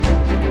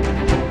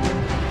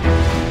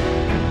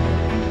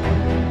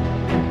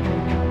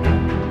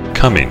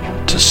Coming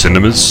to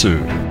cinemas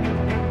soon.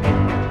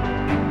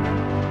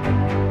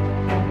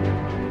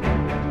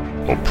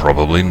 Or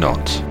probably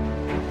not.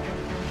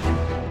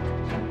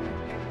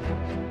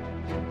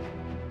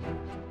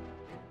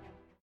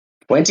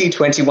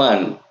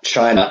 "2021,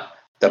 China.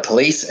 The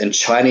police and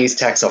Chinese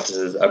tax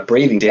officers are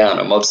breathing down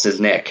a mobster's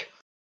neck."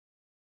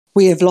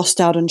 We have lost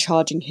out on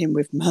charging him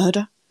with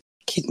murder,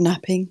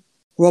 kidnapping,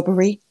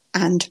 robbery,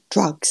 and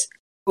drugs.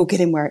 We'll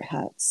get him where it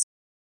hurts.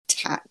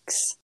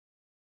 Tax.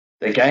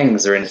 The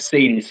gangs are in a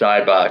seedy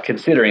sidebar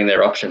considering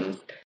their options.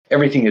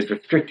 Everything is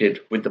restricted,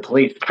 with the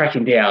police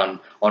cracking down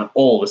on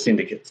all the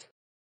syndicates.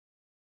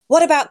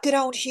 What about good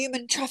old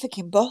human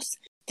trafficking, boss?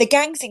 The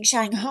gangs in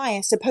Shanghai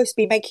are supposed to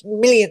be making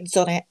millions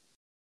on it.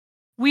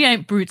 We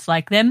ain't brutes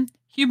like them.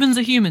 Humans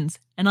are humans,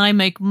 and I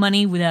make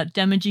money without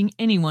damaging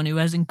anyone who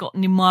hasn't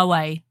gotten in my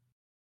way.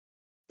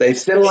 They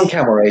settle on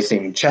camel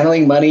racing,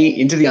 channeling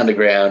money into the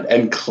underground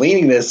and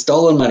cleaning their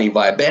stolen money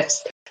via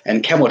bets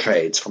and camel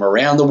trades from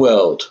around the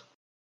world.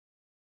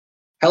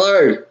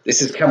 Hello,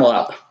 this is Camel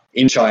Up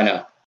in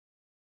China.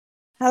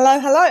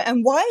 Hello.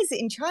 And why is it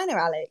in China,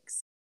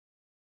 Alex?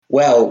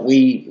 Well,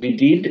 we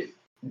did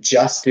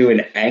just do an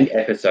Ant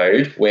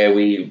episode where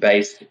we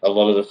based a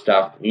lot of the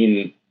stuff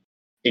in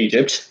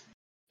Egypt,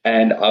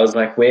 and I was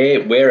like,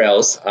 where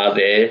else are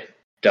there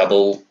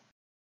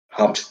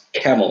double-humped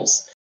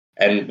camels?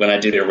 And when I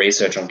did a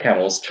research on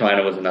camels,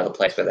 China was another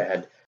place where they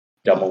had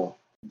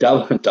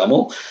double-humped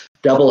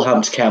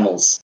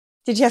camels.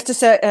 Did you have to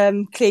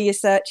clear your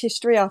search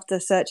history after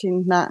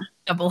searching that?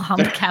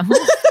 Double-humped camel.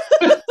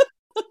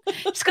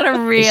 Just got to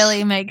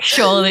really make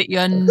sure that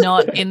you're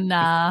not in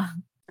got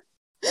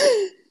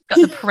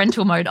the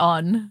parental mode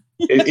on.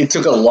 It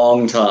took a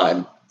long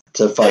time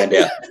to find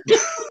out.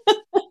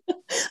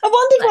 I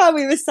wondered why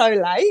we were so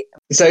late.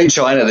 So in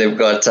China, they've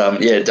got,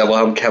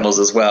 double-humped camels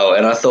as well.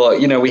 And I thought,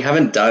 we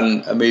haven't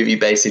done a movie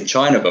based in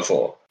China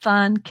before.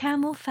 Fun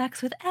camel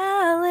facts with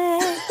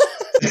Alex.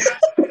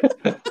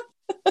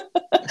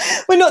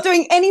 We're not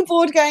doing any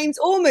board games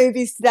or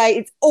movies today.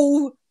 It's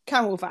all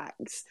camel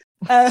facts.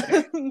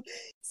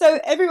 So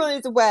everyone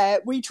is aware,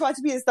 we try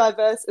to be as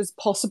diverse as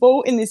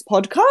possible in this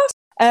podcast.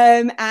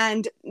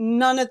 And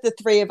none of the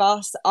three of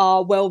us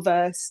are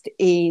well-versed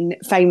in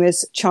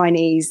famous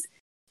Chinese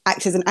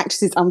actors and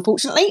actresses,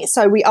 unfortunately.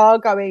 So we are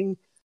going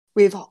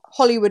with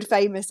Hollywood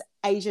famous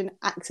Asian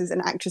actors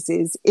and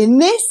actresses in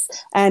this.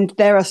 And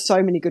there are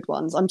so many good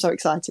ones. I'm so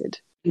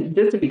excited.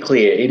 Just to be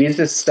clear, it is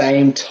the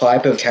same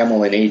type of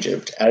camel in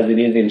Egypt as it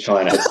is in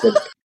China. It's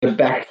the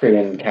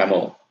Bactrian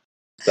camel.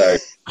 So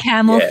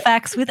camel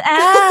facts with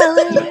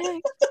Alex.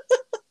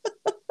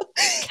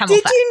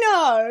 Did you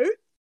know,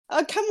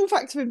 camel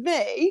facts with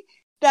me,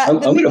 that I'm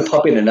going to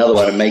pop in another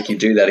one and make you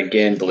do that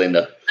again,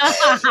 Belinda.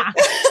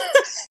 The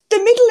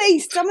Middle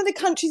East, some of the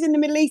countries in the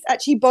Middle East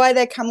actually buy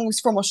their camels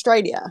from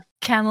Australia.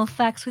 Camel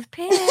facts with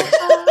Pippa.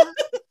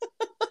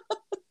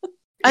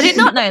 I did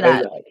not know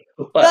that.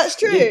 That's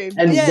true.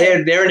 And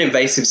they're an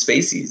invasive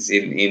species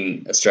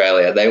in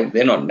Australia.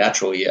 They're not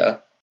natural here.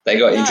 They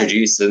got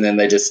introduced and then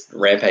they just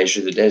rampage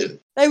through the desert.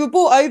 They were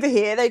brought over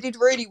here. They did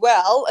really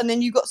well. And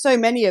then you got so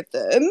many of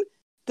them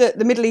that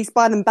the Middle East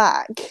buy them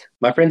back.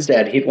 My friend's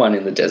dad hit one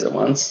in the desert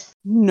once.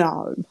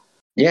 No.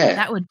 Yeah.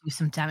 That would do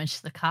some damage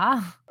to the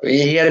car.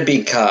 He had a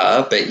big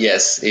car, but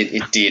yes,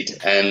 it did.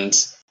 And,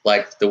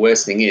 the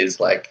worst thing is,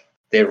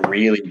 they're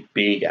really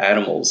big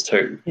animals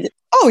too.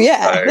 Oh,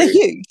 yeah. So, they're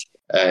huge.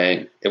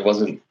 It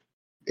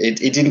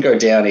didn't go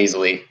down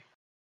easily.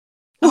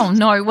 Oh,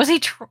 no. Was he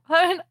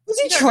trying? Was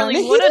he trying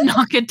to want to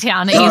knock it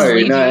down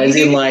easily? No, as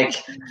in,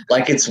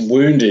 it's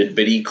wounded,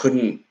 but he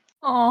couldn't.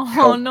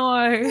 Oh,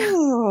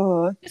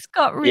 no. It's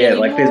got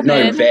really there's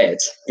no vet.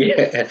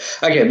 Yeah.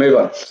 Okay, move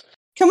on.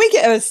 Can we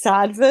get a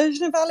sad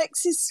version of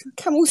Alex's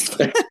camel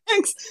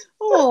facts?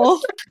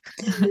 Oh.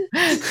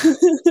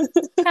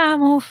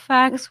 Camel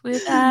facts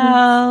with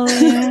Alex.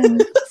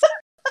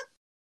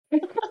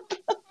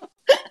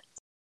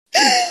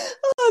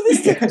 Oh,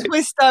 this is a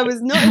twist I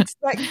was not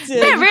expecting.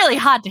 They're really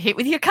hard to hit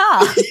with your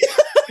car.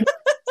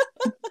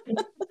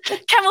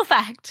 Camel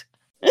fact.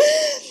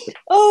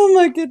 Oh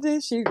my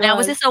goodness, you guys. Now,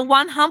 was this a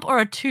one hump or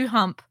a two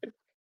hump?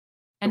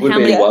 And it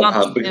would be one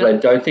hump because I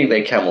don't think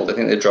they're camels. I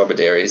think they're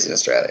dromedaries in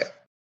Australia.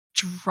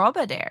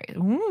 Dromedaries.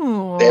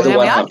 Ooh, they're the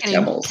one hump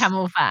camels.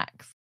 Camel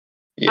facts.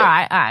 Yeah. All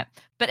right.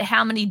 But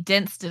how many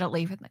dents did it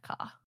leave in the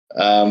car?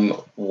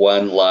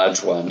 One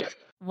large one.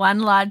 One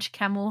large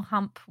camel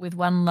hump with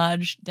one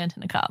large dent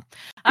in the car.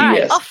 All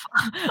right,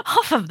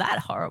 off of that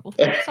horrible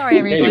thing. Sorry,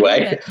 everybody.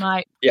 Anyway,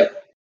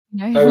 yep.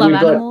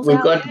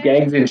 We've got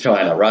gangs in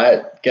China,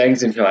 right?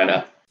 Gangs in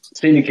China,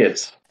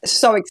 syndicates.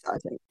 So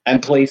exciting.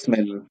 And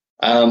policemen.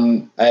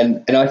 And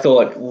I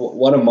thought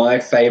one of my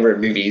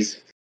favourite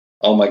movies.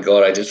 Oh my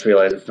god! I just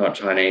realised it's not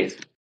Chinese.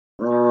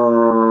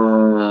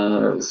 Oh,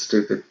 that was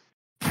stupid.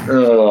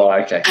 Oh,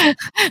 okay.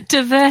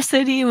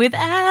 Diversity with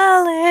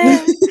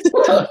Alex.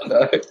 Oh,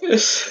 no. It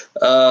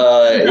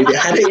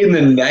had it in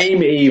the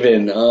name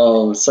even.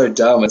 Oh, so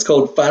dumb. It's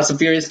called Fast and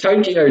Furious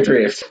Tokyo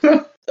Drift.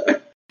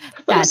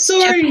 That's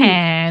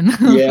Japan.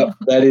 Yeah,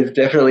 that is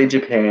definitely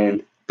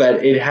Japan.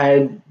 but it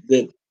had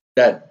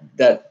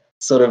that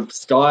sort of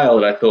style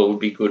that I thought would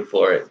be good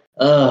for it.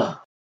 Oh,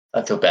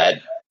 I feel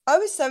bad. I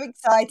was so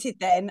excited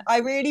then. I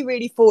really,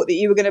 really thought that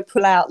you were going to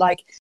pull out, like,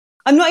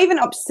 I'm not even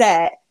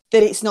upset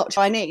that it's not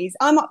Chinese.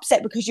 I'm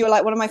upset because you're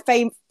like one of my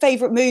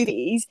favourite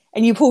movies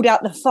and you pulled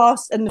out The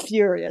Fast and the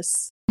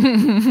Furious.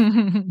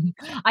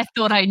 I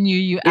thought I knew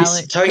you,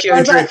 Alex. It's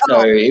Tokyo Drift,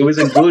 though. It was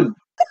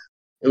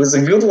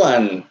a good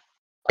one.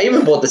 I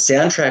even bought the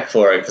soundtrack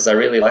for it because I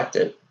really liked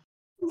it.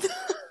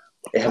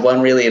 It had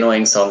one really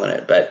annoying song on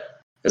it,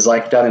 but it was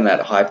like done in that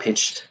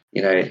high-pitched,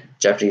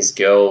 Japanese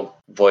girl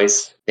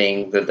voice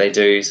thing that they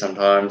do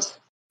sometimes.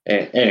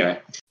 Anyway.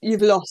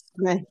 You've lost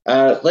me.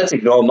 Let's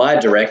ignore my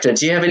director.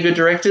 Do you have any good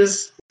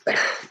directors?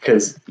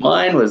 Because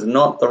mine was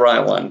not the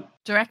right one.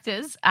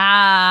 Directors?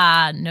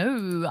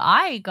 No.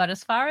 I got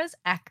as far as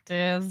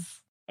actors.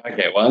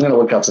 Okay, well, I'm going to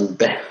look up some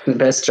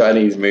best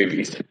Chinese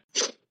movies.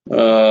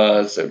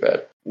 Oh, that's so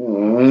bad.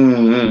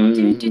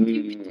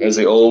 As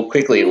we all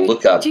quickly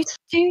look up.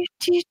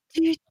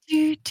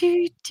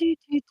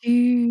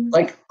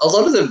 Like, a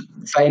lot of the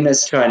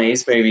famous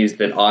Chinese movies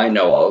that I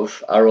know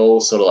of are all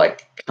sort of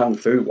like kung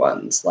fu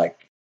ones,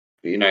 like,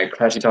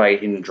 Crouching Tiger,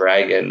 Hidden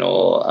Dragon,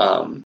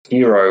 or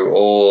Hero,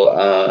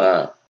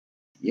 or,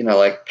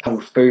 like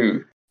kung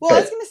fu. Well, I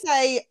was going to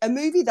say a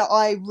movie that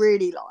I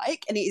really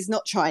like, and it is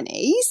not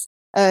Chinese.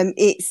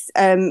 It's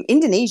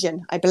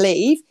Indonesian, I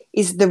believe,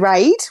 is The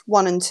Raid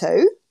 1 and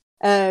 2.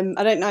 I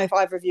don't know if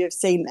either of you have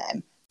seen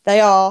them. They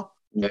are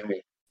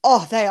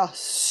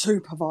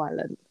super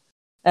violent.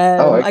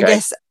 Okay. I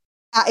guess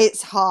at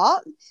its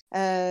heart,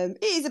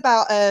 it is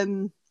about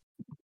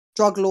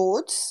drug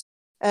lords,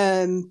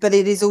 but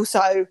it is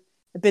also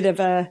a bit of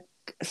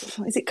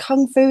is it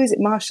kung fu? Is it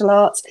martial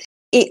arts?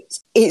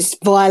 It's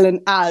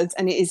violent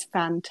and it is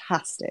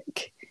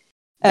fantastic.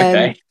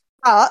 Okay.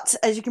 But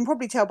as you can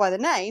probably tell by the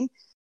name,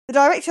 the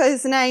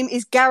director's name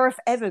is Gareth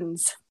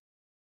Evans.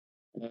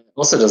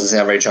 Also doesn't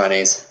sound very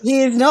Chinese.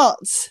 He is not.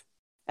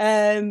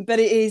 But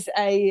it is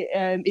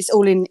it's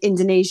all in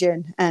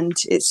Indonesian and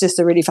it's just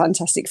a really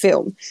fantastic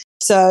film.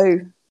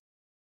 So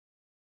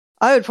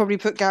I would probably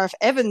put Gareth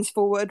Evans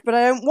forward, but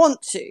I don't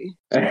want to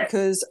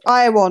because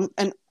I want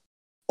an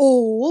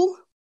all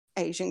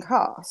Asian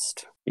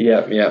cast.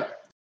 Yeah.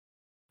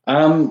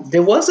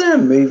 There was a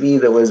movie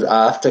that was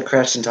after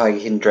Crouching Tiger,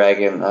 Hidden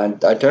Dragon. I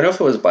don't know if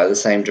it was by the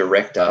same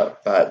director,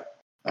 but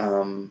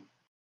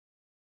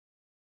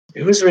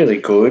it was really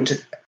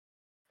good.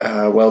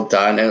 Well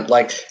done. And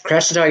like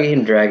Crouching Tiger,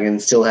 Hidden Dragon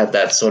still had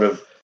that sort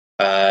of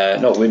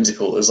not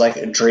whimsical. It was like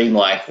a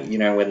dreamlike,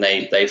 when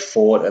they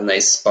fought and they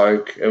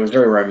spoke. It was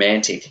very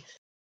romantic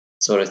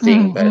sort of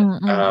thing. But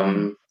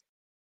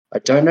I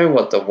don't know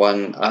what the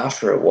one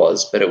after it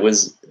was, but it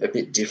was a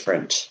bit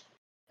different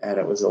and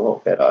it was a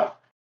lot better.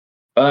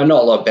 Not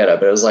a lot better,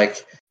 but it was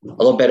like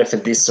a lot better for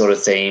this sort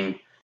of theme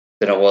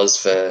than it was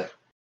for.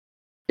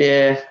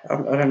 Yeah, I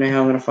don't know how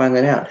I'm going to find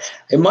that out.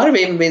 It might have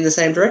even been the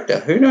same director.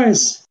 Who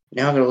knows?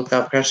 Now I'm going to look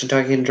up Crouching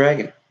Tiger, Hidden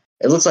Dragon.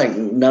 It looks like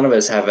none of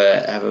us have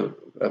a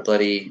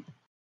bloody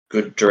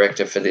good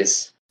director for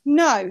this.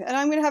 No, and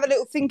I'm going to have a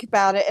little think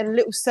about it and a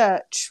little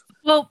search.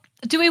 Well,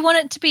 do we want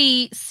it to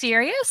be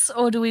serious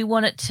or do we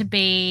want it to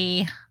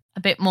be a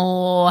bit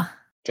more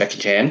Jackie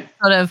Chan?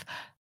 Sort of,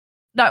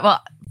 no,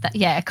 well,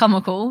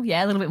 comical,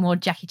 a little bit more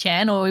Jackie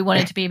Chan, or we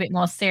want it to be a bit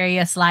more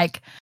serious,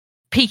 like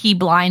Peaky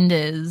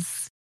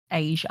Blinders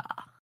Asia?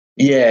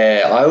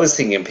 Yeah, I was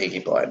thinking Peaky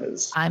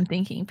Blinders. I'm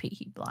thinking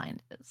Peaky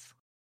Blinders.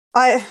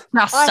 I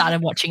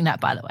started watching that,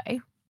 by the way.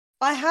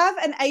 I have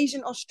an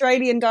Asian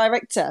Australian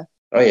director.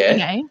 Oh,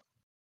 yeah?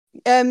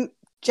 Okay.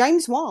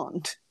 James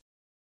Wan.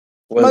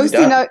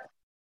 Mostly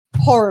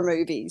horror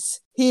movies.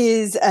 He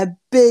is a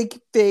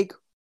big, big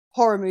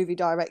horror movie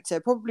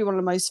director, probably one of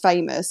the most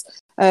famous.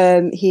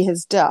 He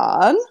has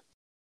done...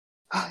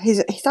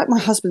 he's like my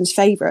husband's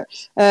favourite.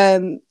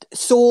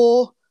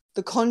 Saw,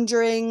 The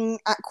Conjuring,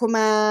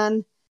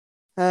 Aquaman.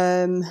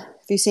 Have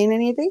you seen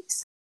any of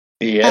these?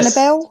 Yes.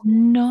 Annabelle?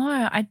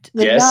 No, I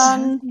Yes.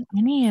 haven't seen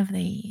any of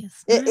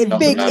these.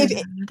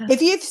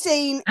 If you've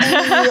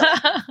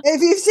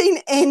seen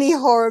any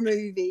horror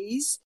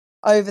movies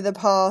over the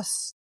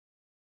past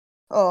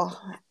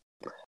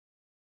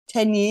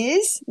 10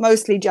 years,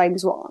 mostly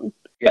James Wan.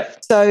 Yeah.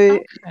 So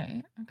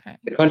Okay.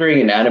 The Conjuring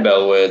and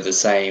Annabelle were the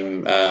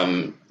same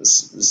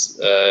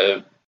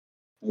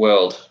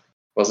world,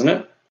 wasn't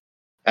it?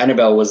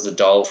 Annabelle was the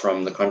doll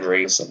from The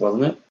Conjuring,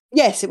 wasn't it?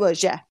 yes, it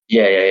was. Yeah.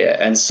 Yeah.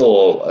 And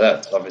Saw,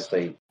 that's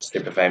obviously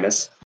super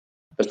famous.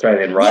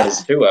 Australian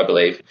writers too, I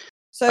believe.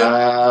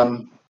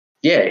 So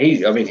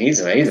he's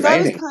amazing.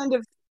 that was kind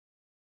of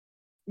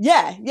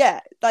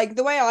like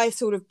the way I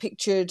sort of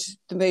pictured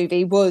the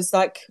movie was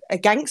like a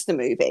gangster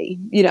movie,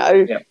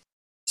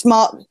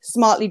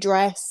 smartly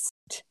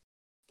dressed,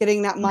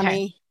 getting that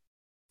money,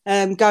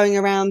 going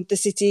around the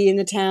city and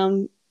the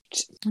town,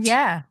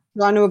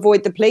 trying to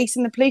avoid the police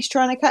and the police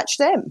trying to catch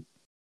them.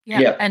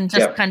 And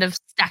just kind of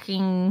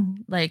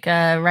stacking like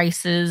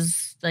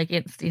races, like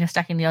it's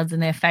stacking the odds in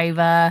their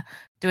favor,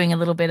 doing a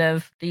little bit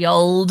of the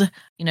old,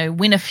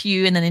 win a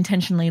few and then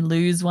intentionally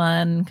lose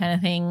one kind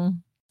of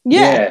thing.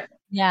 Yeah,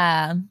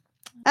 Yeah.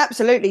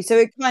 absolutely. So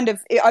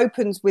it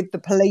opens with the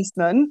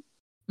policeman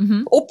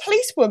Mm-hmm. or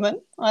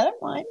policewoman. I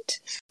don't mind.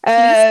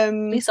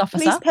 Police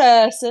officer. Police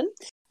person.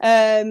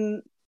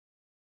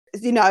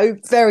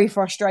 Very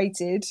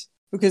frustrated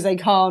because they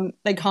can't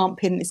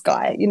pin this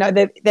guy.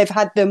 They've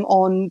had them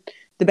on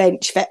the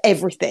bench for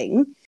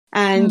everything,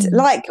 and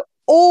like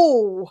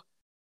all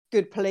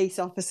good police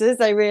officers,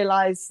 they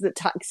realise that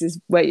tax is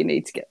where you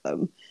need to get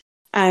them,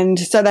 and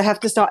so they have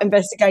to start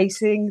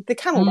investigating the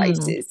camel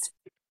races.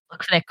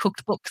 Look for their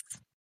cooked books.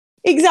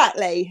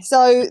 Exactly.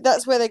 So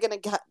that's where they're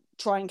going to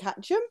try and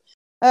catch them.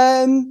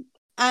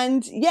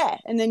 And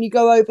then you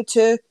go over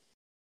to,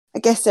 I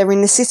guess they're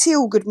in the city.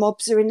 All good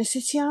mobs are in the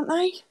city, aren't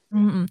they?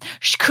 Mm-mm.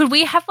 Could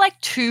we have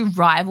like two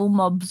rival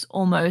mobs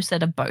almost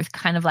that are both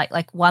kind of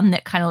like one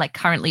that kind of like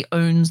currently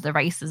owns the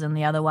races and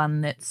the other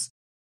one that's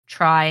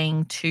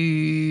trying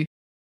to,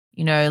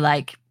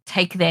 like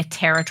take their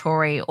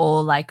territory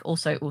or like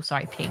also,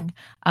 Ping,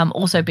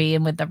 also be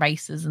in with the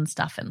races and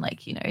stuff and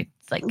like,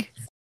 it's like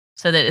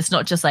so that it's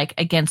not just like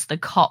against the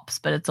cops,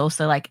 but it's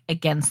also like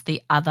against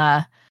the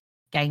other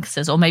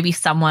gangsters, or maybe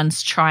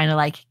someone's trying to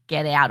like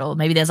get out, or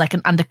maybe there's like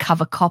an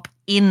undercover cop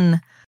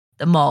in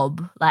the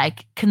mob.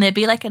 Like, can there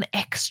be like an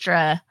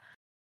extra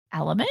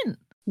element?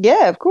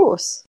 Yeah, of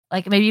course.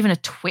 Like maybe even a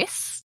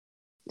twist.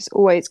 It's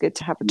always good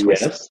to have a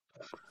twist.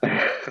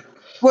 Yes.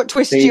 What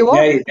twist do you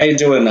want? How you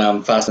doing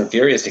Fast and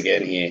Furious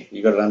again here?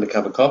 You got an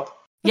undercover cop?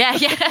 Yeah.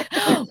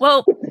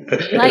 Well,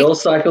 it all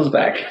cycles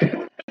back.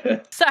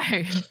 So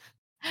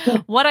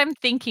what I'm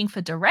thinking for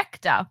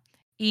director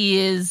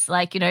is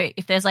like,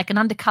 if there's like an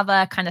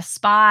undercover kind of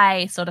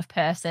spy sort of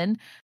person,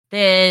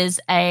 there's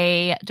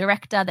a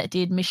director that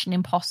did Mission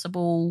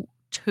Impossible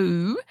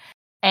 2,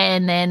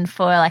 and then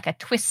for like a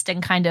twist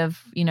and kind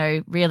of,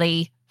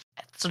 really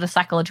sort of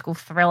psychological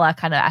thriller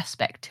kind of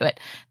aspect to it,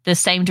 the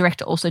same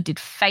director also did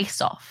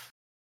Face Off.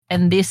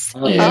 And this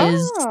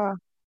is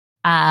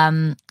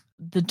the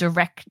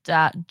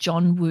director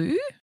John Woo.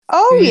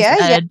 Oh, who's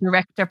yeah. a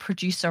director,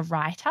 producer,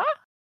 writer.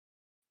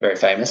 Very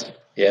famous.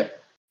 Yeah.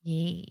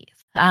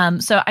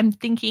 Yes. So I'm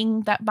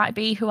thinking that might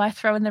be who I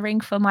throw in the ring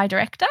for my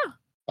director.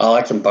 I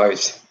like them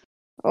both.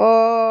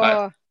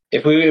 Oh.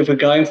 If we're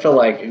going for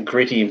like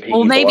gritty and Peaky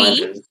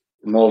Blinders,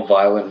 more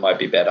violent might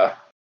be better.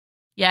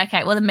 Yeah,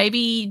 okay. Well, then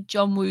maybe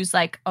John Woo's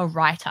like a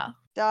writer.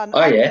 Done. Oh,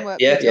 I yeah. can work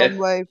with John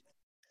Woo.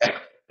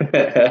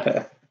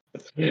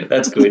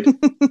 That's good.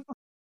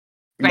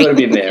 You've got to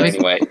be in there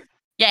anyway.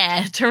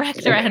 Yeah,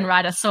 director and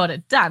writer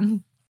sorted.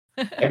 Done.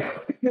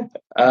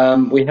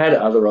 We had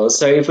other roles.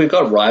 So if we've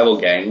got rival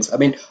gangs, I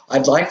mean,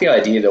 I'd like the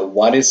idea that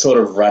one is sort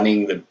of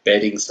running the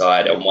betting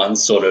side and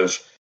one's sort of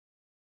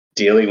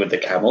dealing with the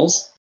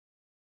camels.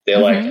 They're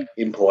like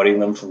importing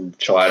them from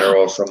China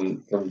or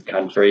from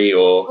country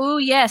or... Oh,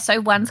 yeah.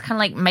 So one's kind of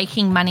like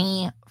making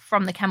money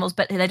from the camels,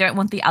 but they don't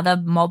want the other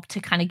mob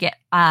to kind of get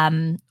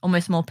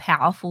almost more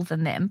powerful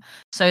than them.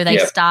 So they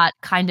start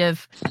kind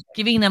of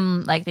giving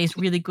them like these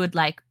really good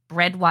like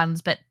bred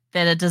ones, but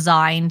that are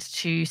designed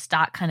to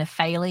start kind of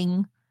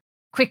failing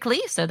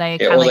quickly. So they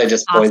kind of or like they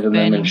just poison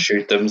them and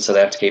shoot them, so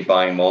they have to keep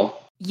buying more.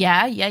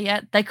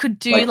 Yeah. They could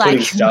do like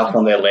putting stuff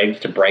on their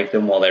legs to break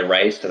them while they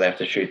race, so they have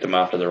to shoot them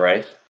after the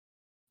race.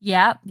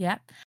 Yeah.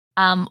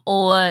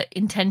 Or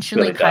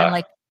intentionally really kind of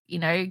like,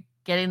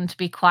 getting them to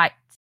be quite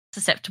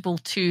susceptible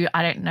to,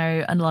 I don't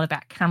know a lot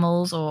about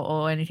camels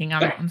or anything.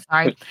 I'm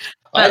sorry.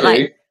 But I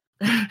do.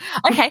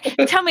 Okay,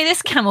 tell me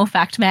this camel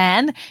fact,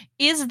 man.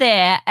 Is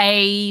there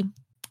a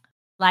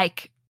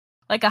like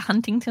a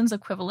Huntington's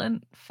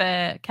equivalent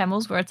for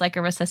camels where it's like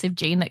a recessive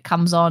gene that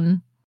comes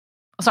on,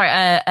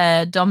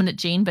 a dominant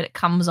gene, but it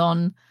comes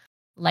on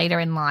later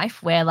in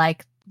life where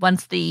like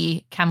once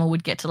the camel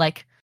would get to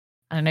like,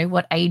 I don't know,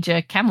 what age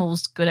are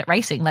camels good at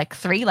racing? Like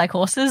 3, like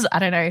horses? I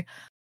don't know.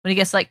 When it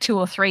gets like 2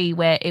 or 3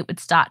 where it would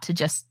start to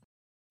just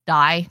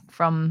die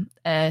from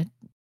a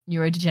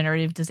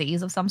neurodegenerative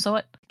disease of some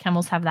sort.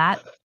 Camels have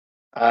that.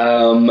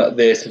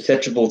 They're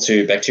susceptible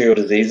to bacterial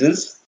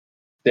diseases.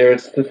 They're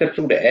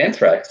susceptible to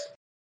anthrax.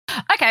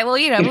 Okay, well,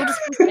 we'll just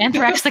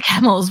anthrax the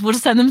camels. We'll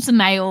just send them some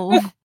mail.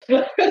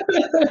 Yeah.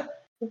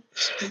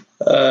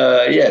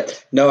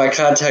 No, I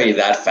can't tell you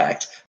that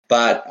fact.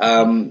 But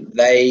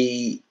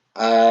they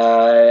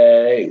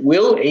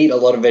will eat a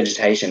lot of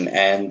vegetation,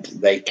 and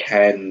they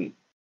can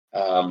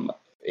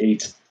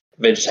eat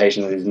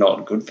vegetation that is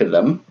not good for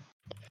them.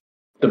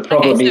 The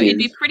problem so is it'd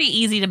be pretty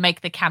easy to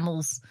make the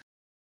camels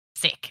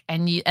sick,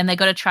 and they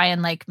got to try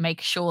and like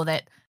make sure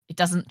that it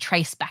doesn't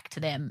trace back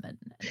to them.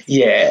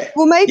 Yeah.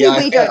 Well, maybe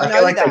we don't know I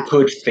feel like that. they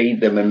could feed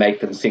them and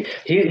make them sick.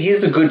 Here's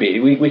the good bit.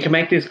 We can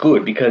make this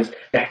good because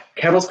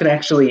camels can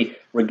actually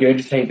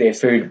regurgitate their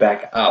food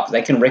back up.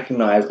 They can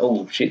recognize,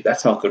 oh, shit,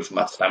 that's not good for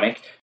my stomach,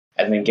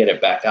 and then get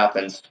it back up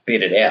and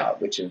spit it out,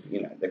 which is,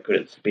 they're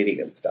good at spitting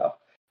and stuff.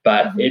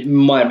 but it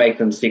might make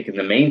them sick in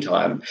the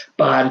meantime.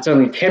 But it's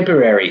only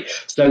temporary,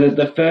 so that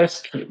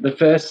the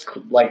first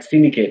like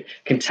syndicate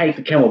can take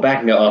the camel back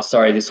and go, "Oh,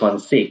 sorry, this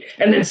one's sick,"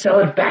 and then sell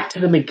it back to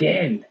them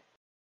again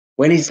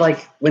when he's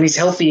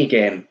healthy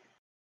again.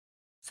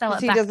 Sell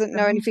it He back doesn't to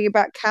know them. anything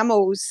about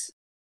camels.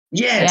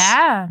 Yes.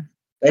 Yeah.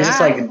 They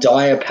just like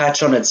dye a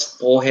patch on its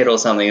forehead or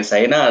something and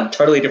say, "No,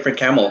 totally different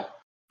camel."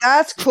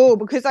 That's cool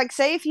because, like,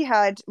 say if you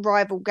had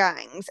rival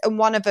gangs and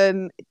one of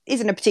them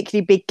isn't a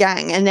particularly big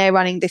gang and they're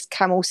running this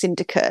camel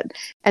syndicate,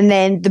 and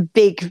then the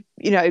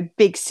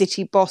big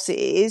city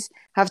bosses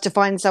have to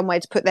find somewhere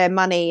to put their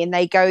money, and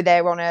they go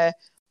there on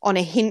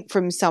a hint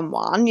from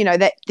someone,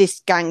 that this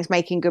gang's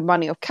making good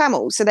money off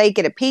camels, so they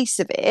get a piece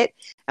of it,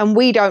 and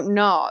we don't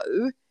know,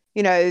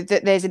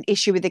 that there's an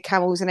issue with the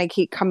camels and they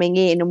keep coming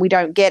in and we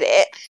don't get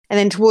it, and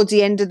then towards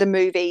the end of the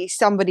movie,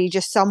 somebody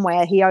just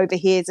somewhere he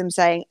overhears them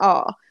saying,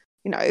 "Oh,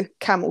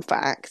 camel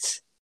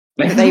facts,"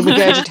 that they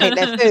regurgitate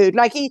their food.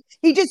 Like he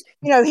just,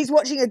 he's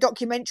watching a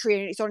documentary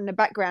and it's on in the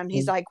background.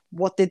 He's like,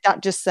 "What did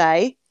that just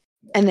say?"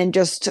 And then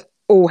just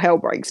all hell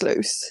breaks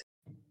loose.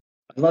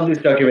 I love this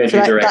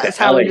documentary director, that's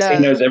how we Alex. He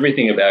learn. knows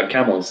everything about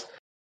camels.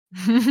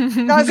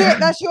 That's it.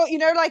 That's your,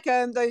 like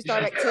those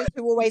directors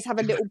who always have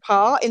a little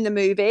part in the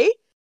movie.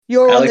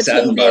 You're Alex on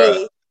the TV.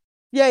 Attenborough.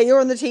 Yeah, you're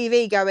on the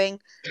TV going,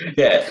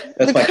 Yeah,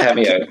 that's my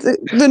cameo.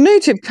 The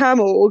native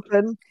camel.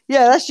 And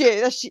yeah, that's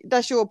you.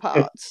 That's your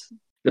part.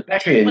 The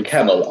Bactrian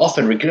camel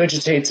often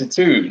regurgitates its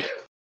food.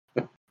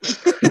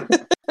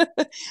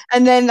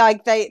 And then,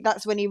 like,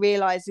 that's when he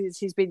realizes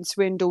he's been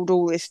swindled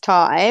all this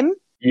time.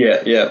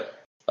 Yeah.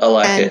 I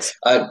like it.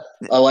 I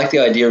like the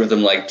idea of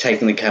them like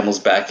taking the camels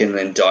back and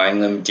then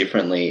dyeing them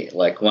differently.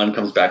 Like one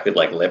comes back with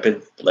like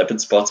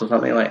leopard spots or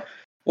something. Like,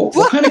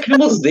 what kind of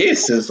camel is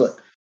this? It's like,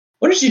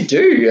 what did you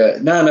do?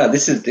 No,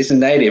 this is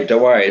native.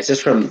 Don't worry, it's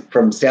just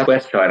from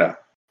Southwest China.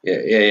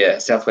 Yeah,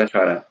 Southwest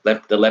China.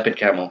 The leopard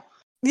camel.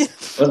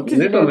 This one's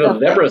got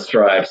zebra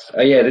stripes.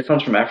 Oh yeah, this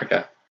one's from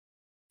Africa.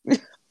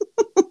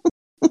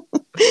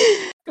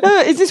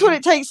 Is this what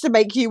it takes to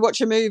make you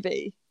watch a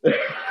movie?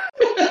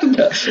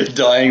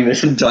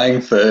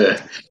 Dyeing fur.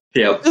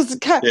 Yep. Just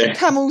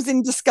camels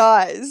in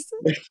disguise.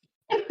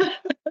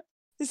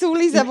 It's all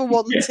he's ever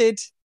wanted.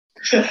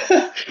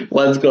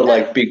 One's got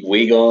like big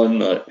wig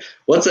on.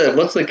 What's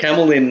the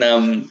camel in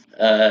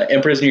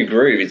Emperor's New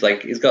Groove?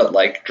 He's got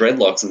like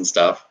dreadlocks and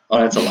stuff. Oh,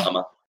 no, it's a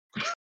llama.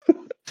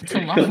 It's a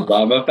llama.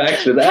 Llama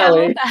facts with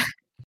Ali.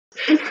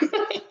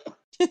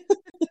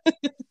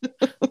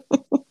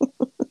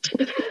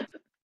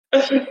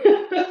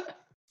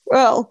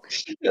 Well,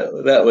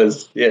 that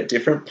was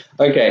different.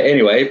 Okay,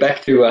 anyway,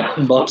 back to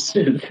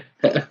mobsters.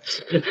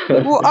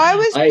 Well, I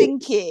was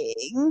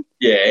thinking,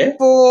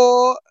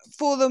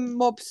 for the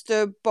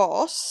mobster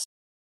boss,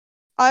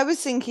 I was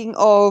thinking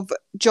of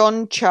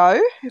John Cho,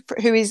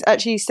 who is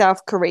actually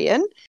South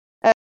Korean.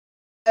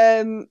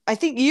 I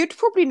think you'd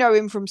probably know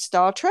him from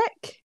Star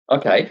Trek.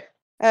 Okay.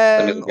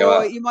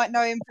 Or you might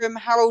know him from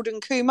Harold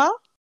and Kumar.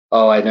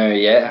 Oh, I know,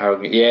 yeah,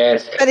 Harold.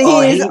 Yes. But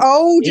he's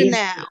older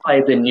now. He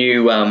played the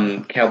new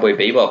Cowboy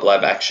Bebop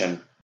live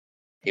action.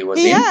 He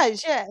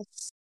has,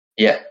 yes.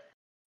 Yeah.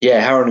 Yeah,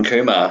 Harold and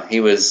Kumar. He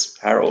was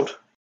Harold.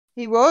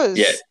 He was.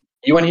 Yeah.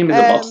 You want him as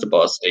a mobster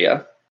boss, do you?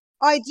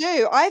 I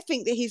do. I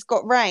think that he's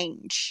got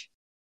range.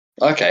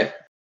 Okay.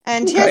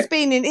 And he has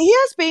been in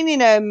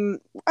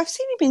I've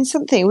seen him in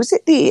something. Was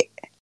it The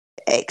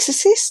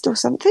Exorcist or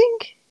something?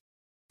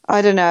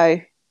 I don't know.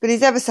 But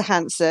he's ever so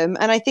handsome.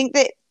 And I think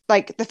that,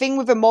 like, the thing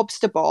with the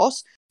mobster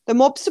boss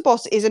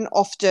isn't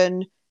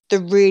often the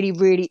really,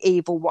 really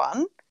evil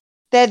one.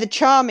 They're the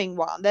charming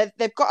one.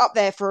 They've got up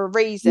there for a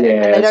reason,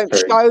 and they don't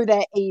show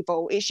they're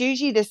evil. It's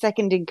usually the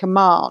second in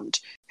command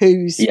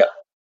who's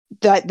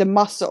the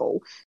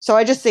muscle. So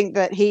I just think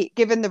that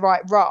given the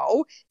right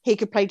role, he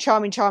could play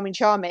charming,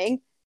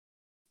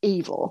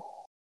 evil.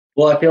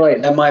 Well, I feel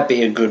like that might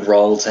be a good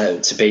role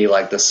to be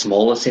like the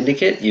smaller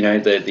syndicate,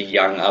 the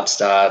young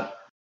upstart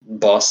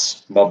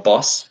mob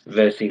boss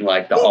versus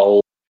like the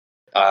old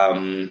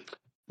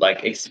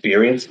like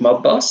experienced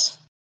mob boss.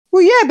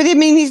 Well, yeah, but I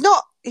mean he's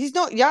not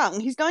young.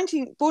 He's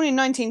born in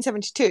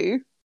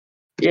 1972.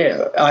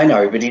 Yeah, I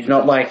know, but he's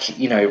not like,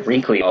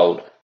 wrinkly old.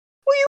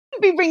 Well, you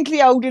wouldn't be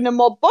wrinkly old in a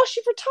mob boss.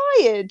 You've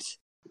retired.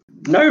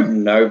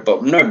 No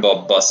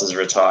mob bosses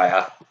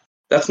retire.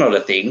 That's not a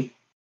thing.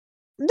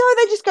 No,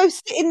 they just go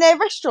sit in their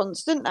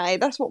restaurants, don't they?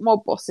 That's what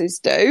mob bosses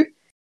do.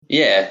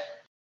 Yeah.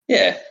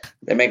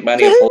 They make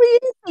money. So who are you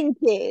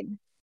thinking?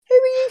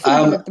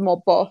 Of the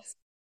mob boss?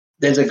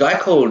 There's a guy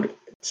called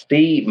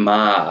Steve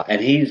Ma,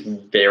 and he's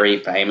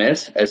very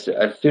famous. As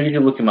soon as you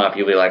look him up,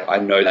 you'll be like, I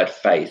know that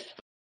face.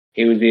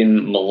 He was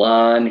in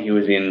Milan. He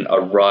was in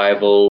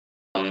Arrival.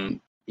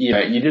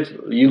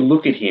 You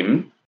look at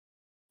him.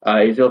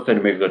 He's also in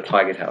a movie called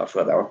Tiger Tail. I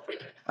forgot that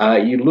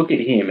one. You look at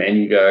him and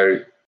you go,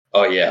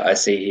 oh yeah, I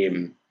see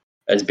him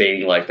as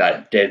being like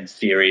that dead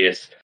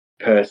serious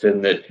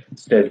person that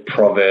says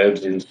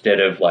proverbs instead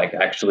of like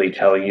actually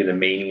telling you the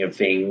meaning of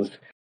things.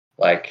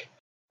 Like,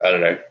 I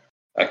don't know,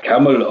 a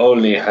camel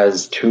only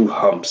has 2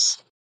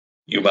 humps.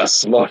 You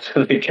must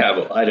slaughter the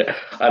camel. I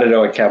don't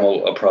know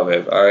a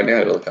proverb. All right,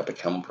 now I look up a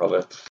camel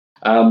proverb.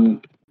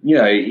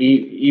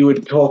 He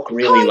would talk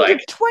really kind like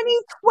of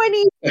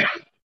 2020.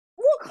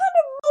 What kind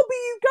of mob are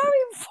you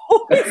going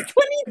for? It's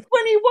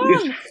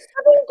 2021.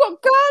 They've all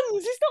got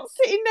guns. He's not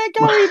sitting there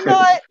going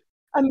like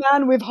a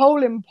man with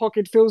hole in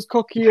pocket feels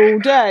cocky all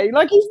day.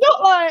 Like he's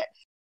not like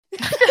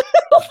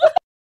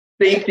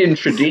steeped in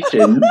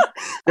tradition.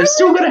 They've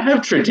still got to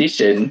have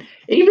tradition.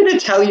 Even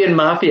Italian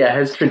mafia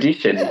has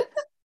tradition.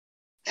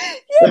 Yeah,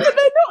 but they're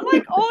not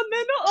like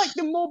they're not like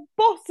the mob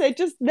boss. They're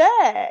just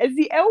there as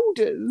the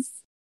elders.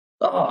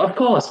 Oh, of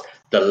course.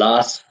 The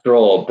last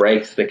straw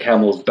breaks the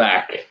camel's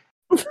back.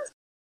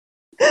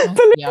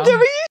 Belinda, yeah. are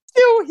you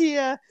still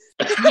here?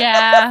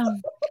 Yeah.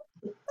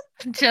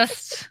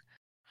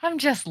 I'm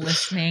just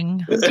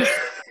listening. Tell me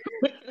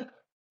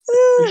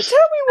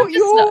what I'm just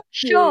you're not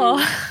sure.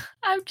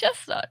 I'm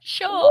just not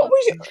sure. What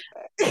was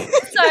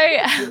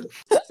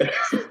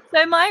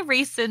So my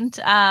recent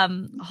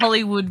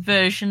Hollywood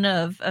version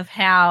of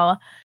how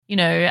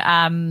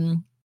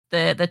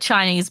the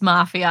Chinese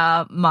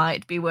mafia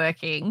might be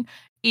working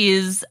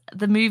is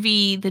the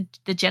movie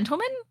The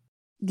Gentleman,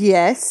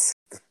 Yes.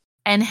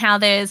 and how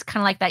there's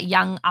kind of like that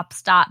young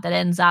upstart that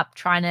ends up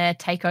trying to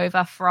take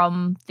over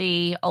from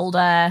the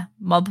older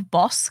mob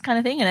boss kind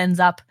of thing, and ends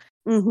up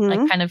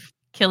like kind of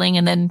killing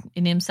and then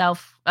in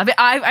himself. I mean,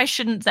 I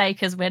shouldn't say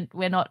because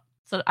we're not.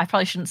 So I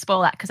probably shouldn't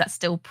spoil that because that's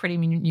still pretty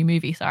new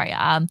movie. Sorry.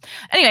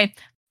 Anyway,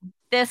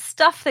 there's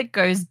stuff that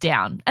goes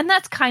down, and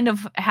that's kind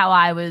of how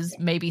I was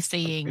maybe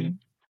seeing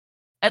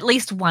at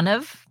least one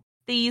of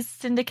these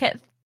syndicate.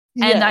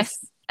 Yes.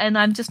 And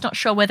I'm just not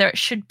sure whether it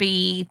should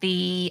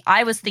be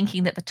I was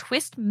thinking that the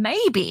twist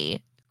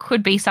maybe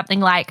could be something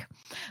like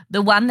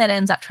the one that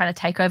ends up trying to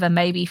take over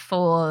maybe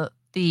for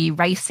the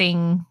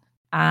racing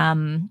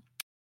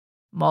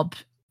mob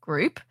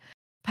group.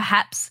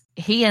 Perhaps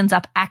he ends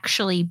up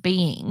actually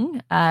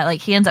being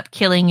he ends up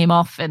killing him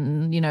off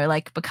and,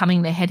 like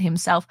becoming the head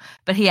himself,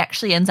 but he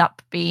actually ends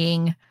up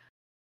being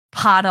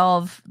part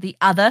of the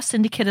other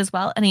syndicate as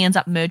well, and he ends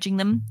up merging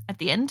them at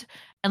the end.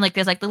 And like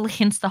there's like little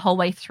hints the whole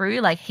way through,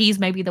 like he's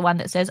maybe the one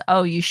that says,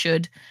 oh, you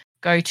should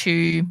go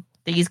to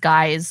these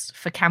guys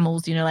for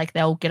camels, like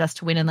they'll get us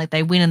to win, and like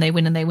they win and they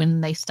win and they win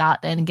and they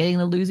start then getting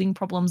the losing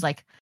problems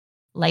like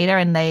later,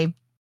 and they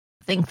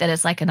think that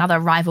it's like another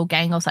rival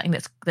gang or something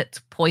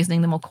that's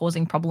poisoning them or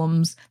causing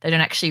problems. They don't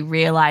actually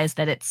realize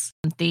that it's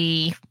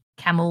the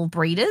camel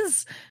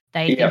breeders.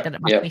 They think that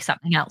it must be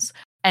something else.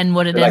 And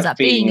what it ends up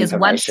being is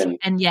once,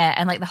 and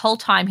like the whole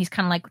time he's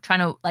kind of like trying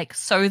to like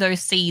sow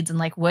those seeds and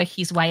like work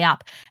his way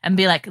up and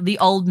be like, the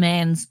old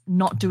man's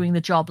not doing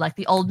the job. Like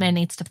the old man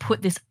needs to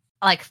put this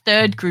like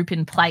third group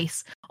in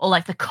place, or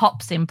like the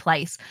cops in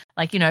place.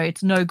 Like,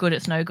 it's no good.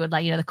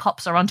 Like, the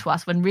cops are onto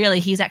us, when really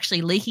he's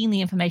actually leaking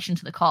the information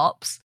to the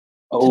cops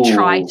to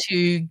try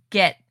to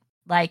get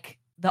like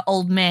the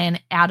old man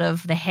out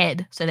of the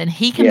head, so then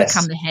he can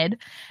become the head.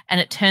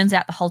 And it turns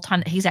out the whole time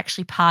that he's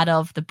actually part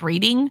of the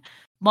breeding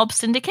mob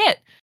syndicate.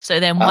 So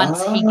then once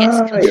he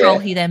gets control,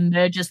 he then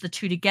merges the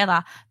two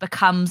together,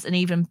 becomes an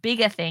even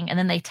bigger thing, and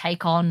then they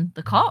take on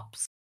the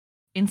cops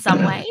in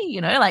some way,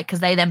 because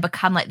they then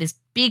become like this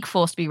big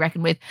force to be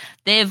reckoned with.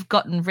 They've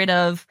gotten rid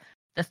of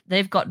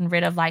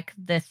like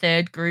the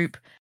third group.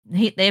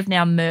 They've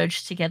now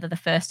merged together the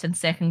first and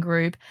second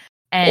group.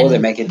 And or they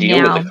make a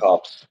deal with the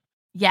cops.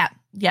 Yeah,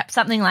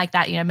 something like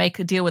that. Make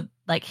a deal with,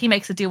 like, he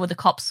makes a deal with the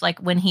cops, like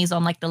when he's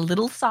on like the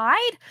little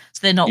side,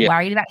 so they're not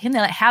worried about him.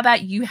 They're like, how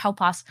about you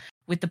help us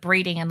with the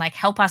breeding and like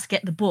help us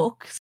get the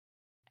books,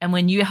 and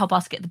when you help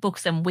us get the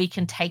books, then we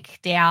can take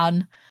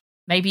down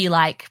maybe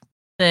like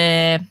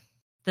the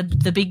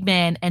big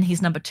man and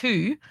his number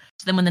two.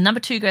 So then when the number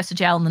two goes to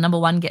jail and the number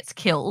one gets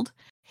killed,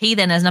 he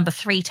then as number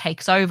three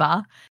takes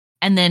over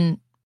and then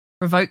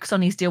revokes on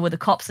his deal with the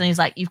cops, and he's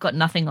like, you've got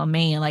nothing on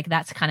me. And like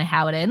that's kind of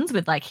how it ends,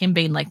 with like him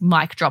being like,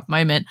 mic drop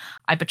moment.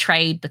 I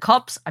betrayed the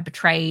cops, I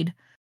betrayed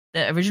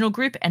the original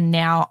group, and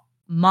now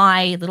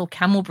my little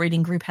camel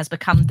breeding group has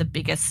become the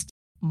biggest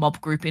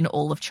mob group in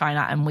all of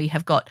China, and we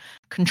have got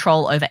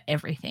control over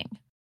everything.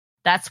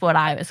 That's what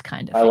I was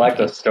kind of I like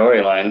the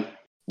storyline.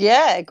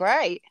 Yeah,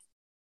 great.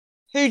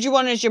 Who do you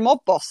want as your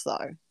mob boss,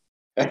 though?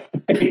 Was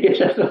that the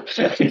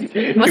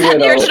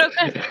original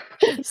question?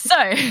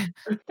 So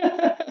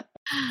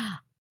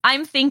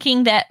I'm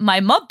thinking that my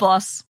mob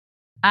boss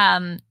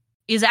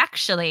is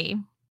actually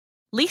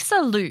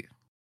Lisa Liu,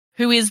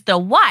 who is the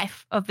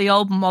wife of the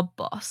old mob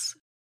boss,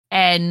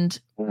 and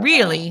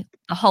really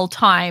the whole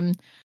time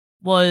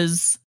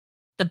was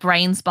the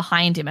brains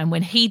behind him. And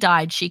when he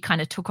died, she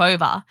kind of took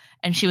over,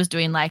 and she was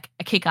doing like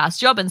a kick-ass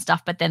job and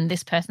stuff. But then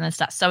this person that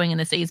starts sowing in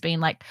the seeds, being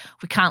like,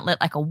 we can't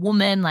let like a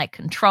woman like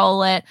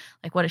control it.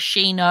 Like, what does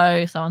she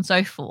know? So on and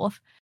so forth.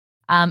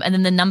 And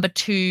then the number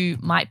two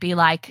might be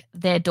like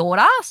their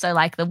daughter. So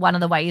like one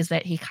of the ways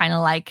that he kind of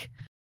like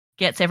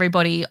gets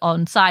everybody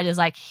on side is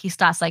like he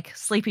starts like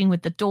sleeping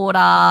with the daughter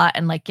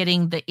and like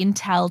getting the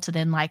intel to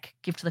then like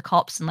give to the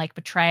cops and like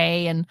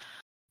betray and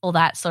all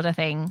that sort of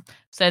thing.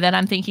 So then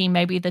I'm thinking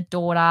maybe the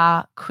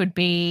daughter could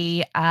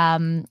be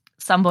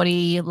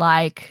somebody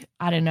like,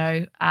 I don't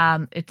know,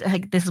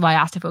 this is why I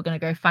asked if we were going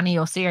to go funny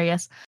or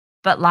serious,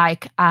 but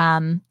like,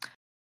 and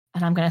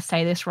I'm going to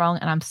say this wrong,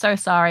 and I'm so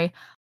sorry,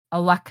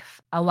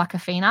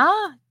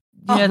 Awkwafina.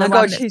 Oh my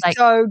god, she's like,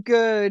 so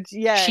good.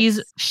 Yeah,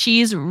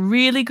 she's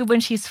really good when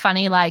she's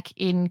funny, like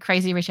in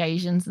Crazy Rich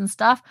Asians and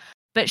stuff.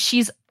 But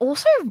she's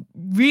also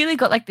really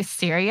got like this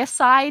serious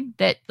side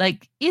that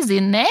like is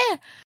in there.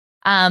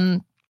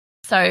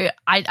 So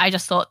I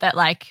just thought that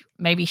like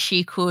maybe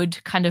she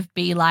could kind of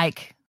be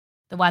like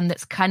the one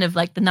that's kind of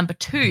like the number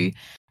 2,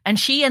 and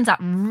she ends up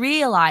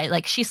realize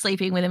like she's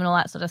sleeping with him and all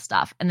that sort of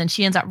stuff, and then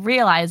she ends up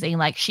realizing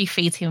like she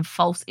feeds him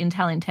false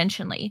intel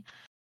intentionally.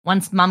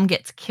 Once mum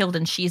gets killed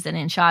and she's then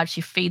in charge,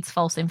 she feeds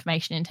false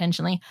information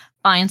intentionally,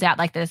 finds out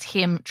like there's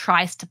him,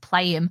 tries to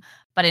play him,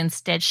 but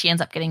instead she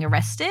ends up getting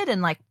arrested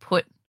and like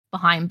put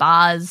behind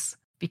bars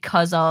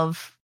because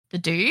of the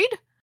dude.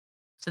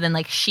 So then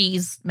like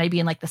she's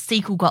maybe in like the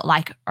sequel got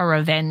like a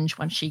revenge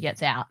when she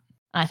gets out.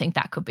 And I think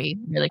that could be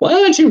really Why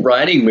aren't you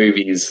writing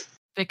movies?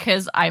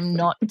 Because I'm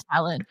not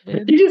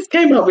talented. You just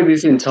came up with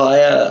this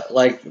entire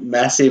like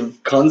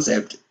massive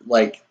concept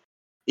like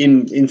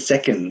in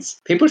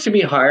seconds. People should be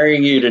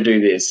hiring you to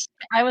do this.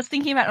 I was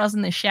thinking about it when I was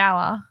in the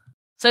shower.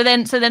 So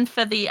then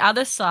for the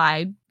other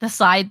side, the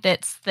side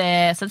that's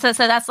there, so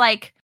that's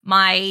like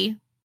my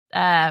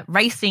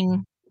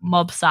racing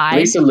mob side.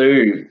 Lisa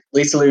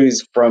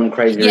Lou's from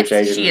Crazy Rich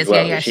Asians she is, as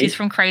well. Yeah, she's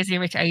from Crazy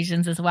Rich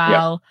Asians as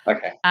well. Yep.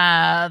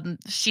 Okay.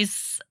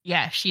 She's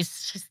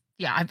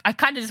I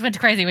kind of just went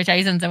to Crazy Rich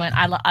Asians and went,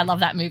 I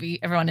love that movie.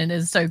 Everyone in it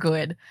is so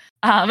good.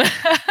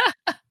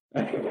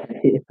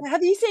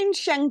 Have you seen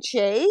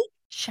Shang-Chi?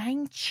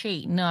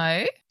 Shang-Chi,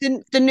 no.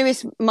 The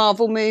newest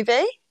Marvel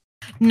movie?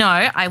 No,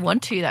 I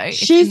want to though.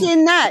 She's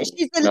in that.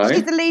 She's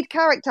the lead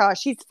character.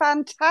 She's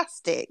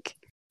fantastic.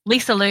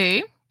 Lisa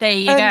Liu. There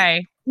you go.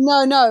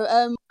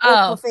 No.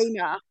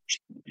 Awkwafina.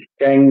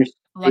 Shang-Chi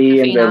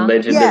and the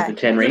Legend of the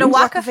Ten Rings.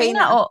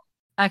 Awkwafina or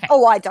okay.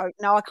 Oh, I don't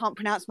know. I can't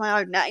pronounce my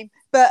own name.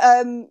 But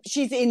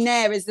she's in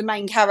there as the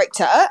main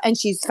character, and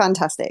she's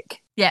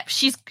fantastic. Yeah,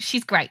 she's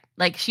great.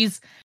 Like she's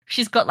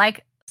got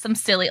like some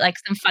silly, like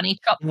some funny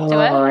chops to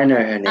her. Oh, I know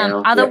her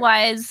now.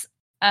 Otherwise,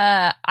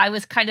 I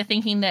was kind of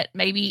thinking that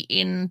maybe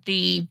in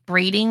the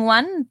breeding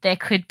one there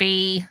could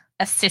be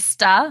a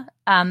sister,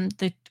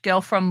 the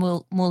girl from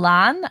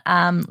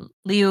Mulan,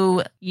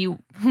 Liu. No,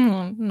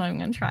 I'm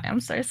gonna try. I'm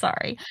so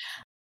sorry.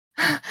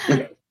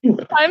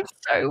 I'm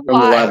so from the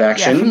live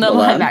action. Yeah, from the Mulan.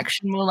 live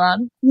action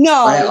Mulan.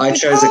 No, I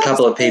chose a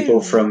couple of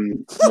people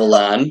from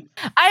Mulan.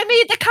 I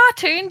mean, the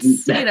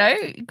cartoons,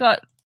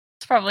 got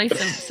probably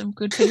some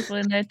good people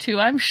in there too,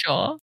 I'm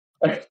sure.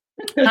 But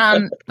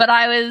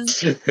I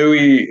was who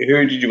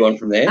did you want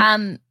from there?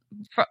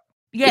 So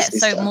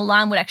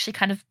Mulan would actually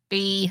kind of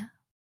be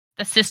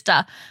the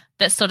sister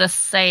that's sort of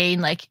saying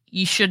like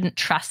you shouldn't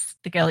trust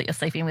the girl that you're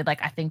sleeping with.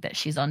 Like I think that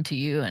she's onto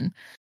you and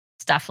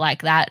stuff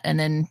like that. And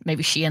then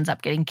maybe she ends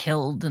up getting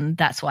killed, and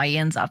that's why he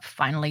ends up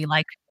finally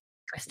like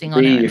twisting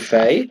on her. Liu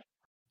Fei.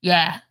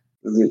 Yeah.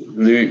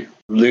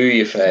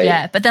 Liu Fei.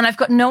 Yeah, but then I've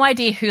got no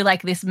idea who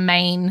like this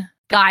main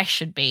guy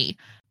should be.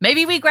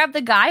 Maybe we grab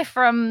the guy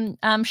from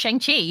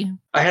Shang-Chi.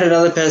 I had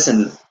another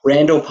person,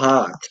 Randall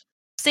Park.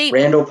 See,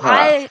 Randall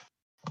Park.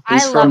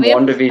 I love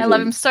him. I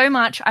love him so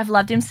much. I've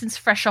loved him since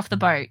Fresh Off the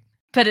Boat.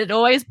 But it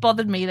always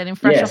bothered me that in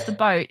Fresh Off the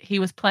Boat, he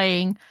was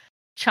playing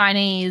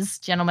Chinese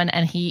gentleman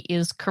and he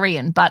is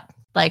Korean. But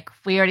like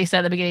we already said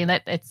at the beginning,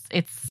 that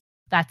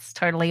that's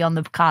totally on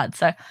the card.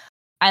 So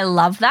I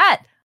love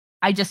that.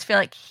 I just feel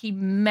like he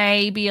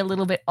may be a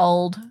little bit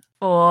old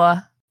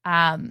for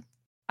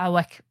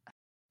like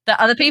the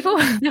other people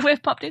that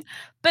we've popped in,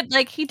 but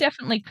like he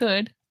definitely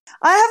could.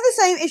 I have the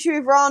same issue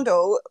with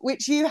Randall,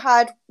 which you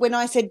had when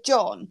I said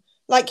John.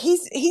 Like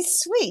he's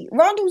sweet.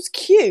 Randall's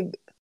cute.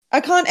 I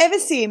can't ever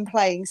see him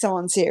playing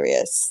someone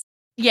serious.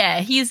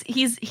 Yeah, he's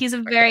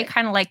a very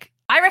kind of like,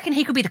 I reckon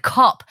he could be the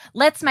cop.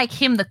 Let's make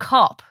him the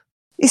cop.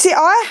 You see,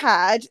 I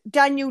had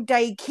Daniel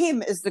Day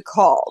Kim as the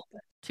cop.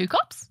 2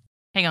 cops?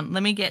 Hang on,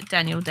 let me get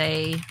Daniel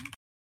Day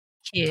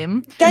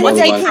Kim. Daniel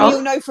Day Kim,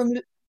 you'll know from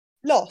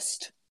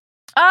Lost.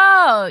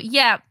 Oh,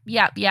 yeah.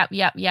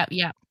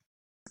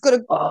 Got a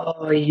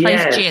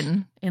plays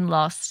Jin in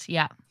Lost,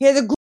 yeah. He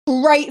has a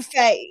great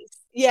face,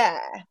 yeah.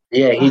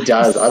 Yeah, he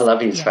does. I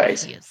love his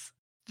face. He is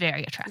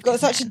very attractive.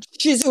 He's got such a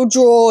chiseled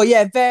jaw,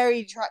 yeah,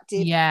 very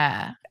attractive.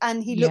 Yeah.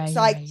 And he looks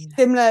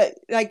similar,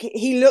 like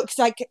he looks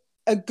like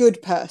a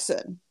good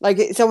person. Like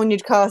it's someone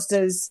you'd cast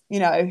as,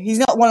 he's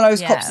not one of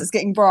those cops that's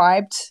getting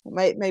bribed.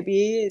 Maybe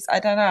he is, I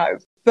don't know.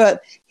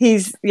 But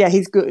he's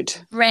good.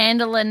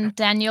 Randall and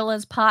Daniel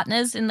as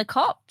partners in the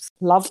cops.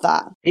 Love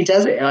that. He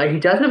does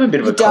have a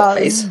bit of a cop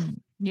face.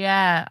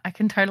 Yeah, I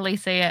can totally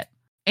see it.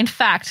 In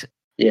fact,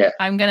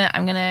 I'm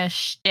gonna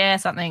share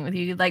something with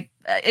you. Like,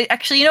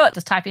 actually, you know what?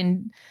 Just type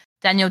in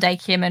Daniel Day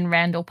Kim and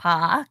Randall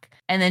Park,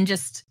 and then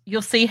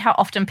you'll see how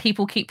often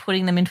people keep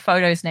putting them in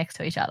photos next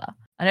to each other.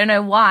 I don't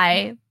know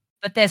why,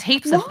 but there's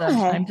heaps of them.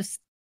 I'm just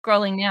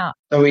scrolling now.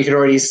 So we can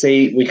already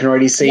see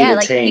the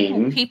like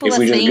team. People are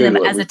seeing them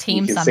as a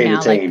team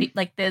somehow.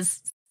 Like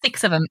there's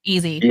 6 of them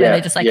easy, Yeah, where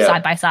they're just like yeah.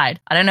 side by side.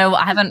 I don't know.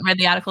 I haven't read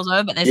the articles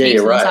over, but there's Yeah, heaps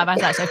you're of them right. side by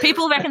side. So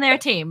people reckon they're a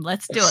team.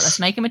 Let's do it. Let's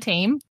make them a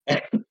team.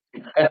 I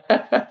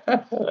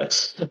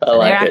So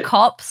like they're our it.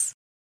 cops.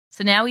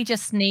 So now we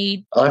just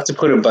need, I'll have to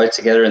put them both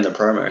together in the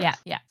promo.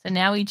 yeah. So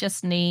now we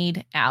just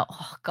need our,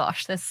 oh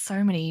gosh, there's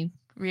so many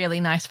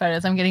really nice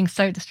photos. I'm getting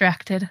so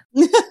distracted.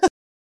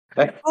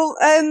 Well,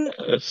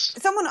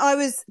 someone I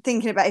was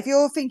thinking about, if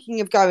you're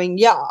thinking of going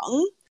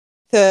young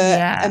to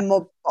Yeah. a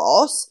mob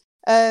boss,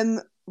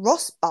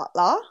 Ross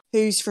Butler,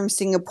 who's from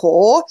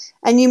Singapore,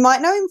 and you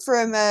might know him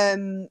from,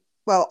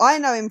 well, I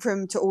know him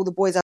from To All the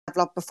Boys I've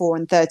Loved Before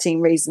and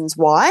 13 Reasons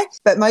Why,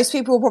 but most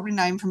people will probably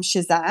know him from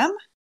Shazam.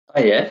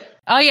 Oh, yeah?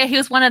 Oh yeah, he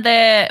was when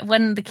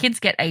the kids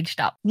get aged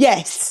up.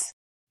 Yes.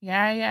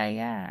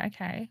 Yeah.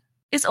 Okay.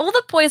 Is All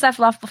the Boys I've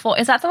Loved Before,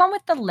 is that the one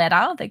with the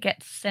letter that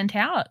gets sent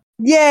out?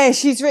 Yeah,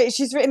 she's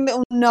written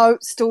little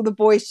notes to all the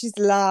boys she's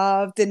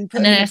loved and put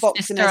And them then in a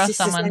box and her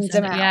sister sends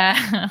them out.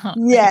 Yeah.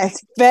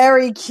 Yes,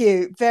 very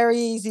cute, very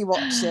easy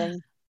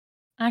watching.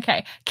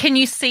 Okay. Can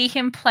you see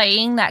him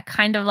playing that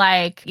kind of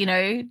like,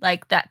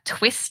 like that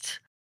twist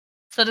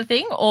sort of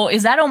thing? Or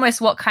is that almost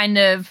what kind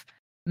of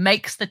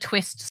makes the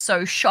twist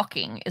so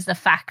shocking, is the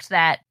fact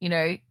that,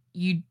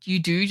 you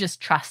do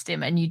just trust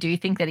him and you do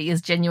think that he is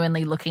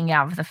genuinely looking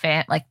out for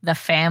the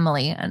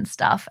family and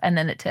stuff, and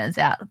then it turns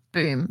out,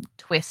 boom,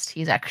 twist,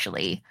 he's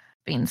actually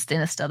been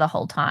sinister the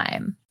whole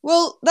time.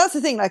 Well, that's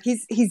the thing. Like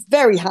he's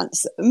very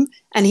handsome,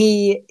 and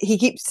he's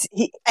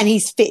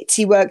fit.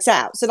 He works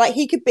out, so like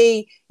he could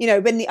be,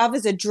 when the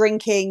others are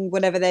drinking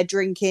whatever they're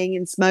drinking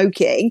and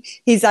smoking,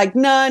 he's like,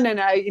 no,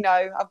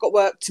 I've got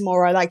work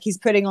tomorrow. Like he's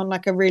putting on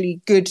like a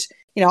really good,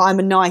 I'm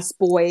a nice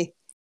boy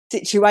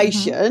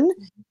situation.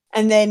 Mm-hmm.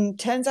 And then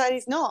turns out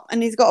he's not,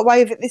 and he's got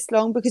away with it this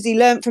long because he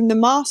learned from the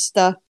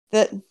master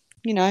that,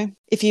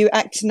 if you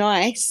act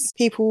nice,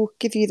 people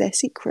give you their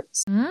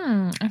secrets.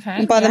 Okay.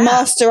 And by the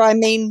master, I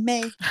mean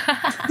me.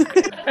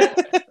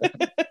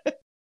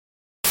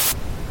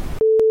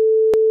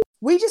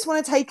 We just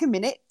want to take a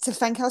minute to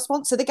thank our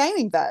sponsor, The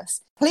Gaming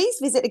Verse. Please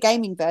visit The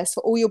Gaming Verse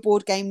for all your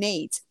board game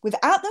needs.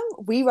 Without them,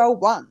 we roll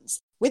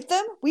ones. With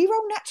them, we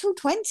roll natural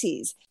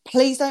 20s.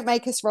 Please don't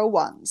make us roll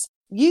ones.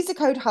 Use the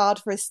code HARD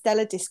for a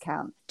stellar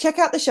discount. Check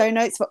out the show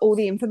notes for all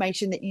the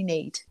information that you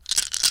need.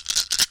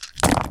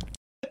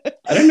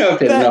 I don't know if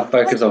there's enough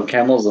focus on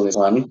camels on this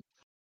one.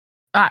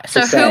 All right,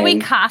 so who are we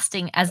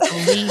casting as the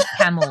lead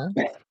camel?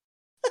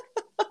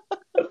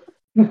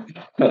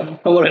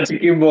 I wanted to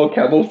give more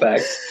camel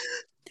facts.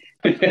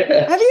 Have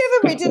you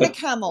ever ridden a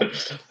camel?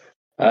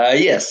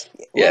 Yes.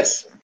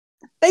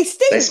 They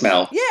stink. They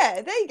smell.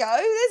 Yeah, there you go.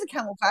 There's a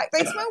camel fact.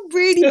 They smell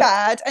really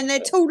bad, and they're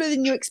taller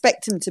than you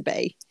expect them to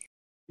be.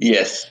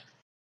 Yes.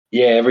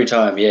 Yeah, every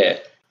time. Yeah,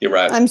 you're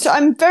right.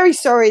 I'm very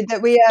sorry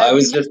that we. I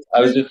was just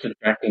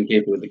distracting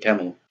people with the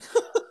camel.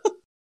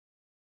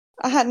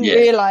 I hadn't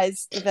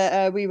realised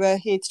that we were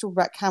here to talk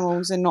about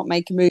camels and not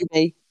make a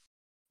movie.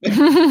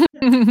 I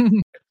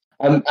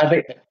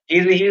think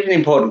here's an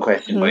important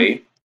question,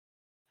 Lee.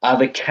 Are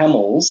the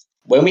camels,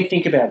 when we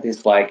think about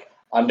this like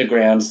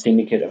underground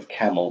syndicate of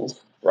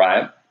camels,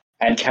 right,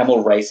 and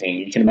camel racing,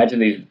 you can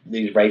imagine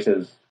these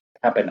races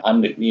happen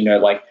under,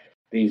 like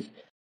these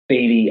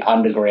seedy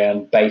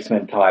underground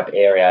basement type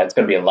area. It's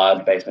going to be a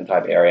large basement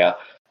type area,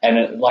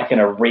 and like an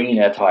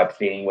arena type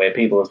thing where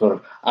people are sort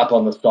of up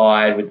on the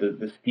side with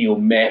the steel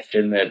mesh,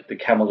 and the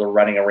camels are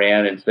running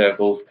around in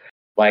circles.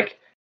 Like,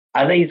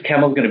 are these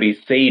camels going to be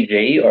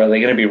CG, or are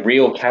they going to be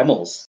real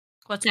camels?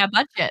 What's our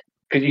budget?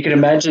 Because I can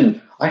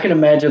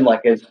imagine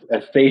like a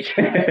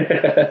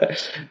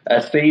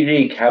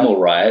CG camel,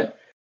 right?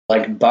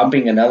 Like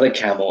bumping another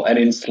camel, and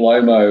in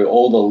slow-mo,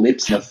 all the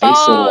lips and the face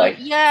sort of like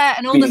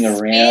and all spinning the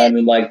around,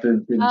 and like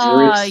the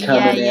drips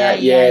coming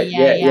out.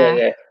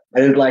 Yeah.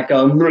 And it's like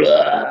and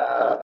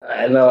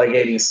they're like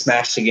getting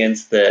smashed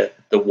against the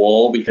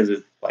wall because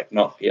it's like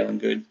not feeling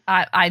good.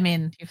 I'm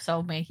in. You've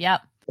sold me.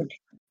 Yep.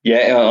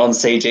 Yeah, on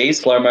CG,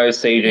 slow-mo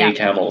CG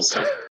camels.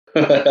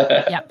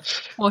 Yep,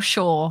 for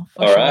sure.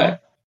 All right.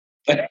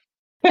 And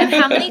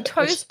how many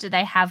toes do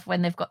they have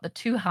when they've got the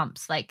 2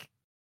 humps? Like,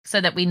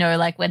 so that we know,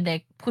 like, when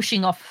they're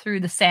pushing off through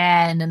the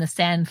sand and the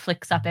sand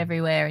flicks up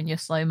everywhere in your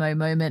slow-mo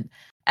moment,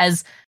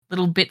 as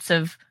little bits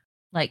of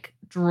like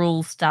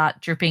drool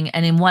start dripping.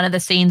 And in one of the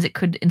scenes, it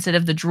could, instead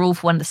of the drool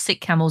for one of the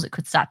sick camels, it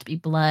could start to be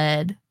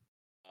blood.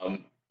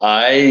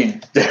 I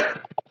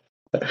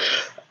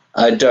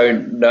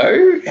don't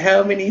know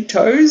how many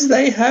toes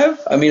they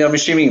have. I mean, I'm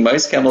assuming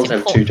most camels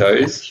have 2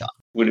 toes. Sure.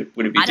 Would it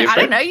be different? I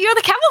don't know. You're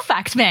the camel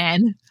fact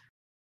man.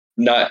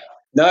 No,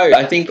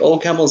 I think all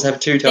camels have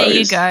 2 toes. There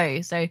you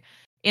go. So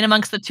in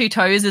amongst the 2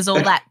 toes is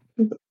all that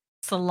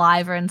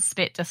saliva and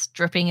spit just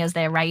dripping as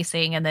they're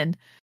racing, and then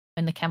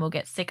when the camel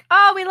gets sick,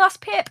 oh, we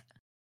lost Pip.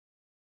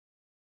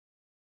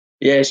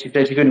 Yeah, she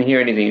said she couldn't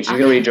hear anything. She's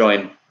going to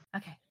rejoin.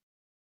 Okay.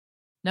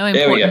 No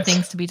important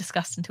things to be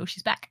discussed until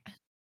she's back.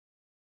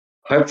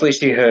 Hopefully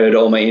she heard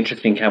all my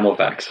interesting camel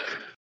facts.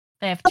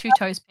 They have 2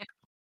 toes, Pip.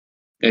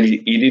 And you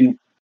didn't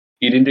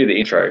do the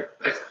intro.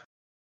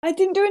 I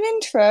didn't do an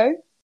intro.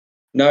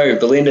 No,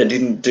 Belinda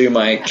didn't do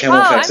my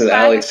camel facts I'm with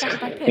fine. Alex. Facts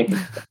by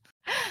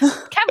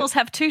Pip. Camels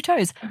have 2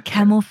 toes.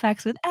 Camel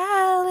facts with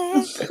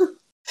Alex.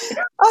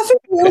 I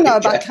think we all know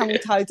about Okay. camel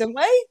toe, don't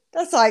we?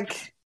 That's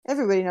like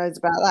everybody knows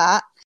about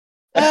that.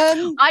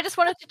 I just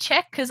wanted to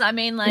check because I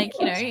mean, like,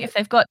 you know, if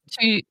they've got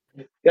 2,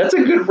 That's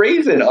a good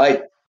reason.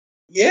 I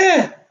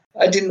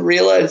didn't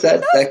realize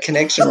that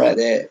connection right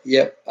there.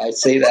 Yep, I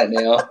see that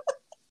now.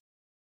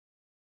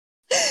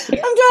 I'm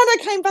glad I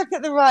came back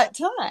at the right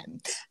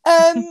time.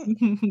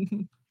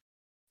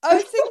 I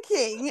was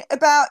thinking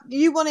about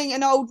you wanting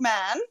an old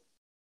man.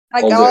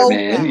 Like Older old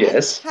man,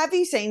 yes. Have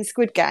you seen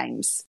Squid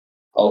Games?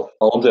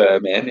 Older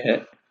man,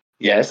 yeah.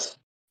 Yes.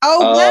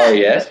 Old man.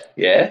 Yes,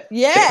 yeah.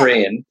 Yeah. They're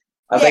Korean.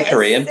 Are they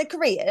Korean? They're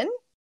Korean.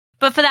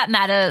 but for that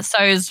matter,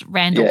 so is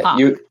Randall Yeah, Park.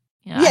 you.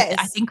 You know, Yes.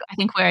 I think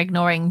we're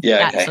ignoring Yeah,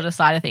 that okay. sort of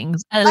side of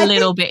things a I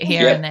little think- bit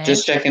here and Yeah, there.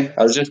 just checking.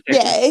 I was just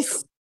checking.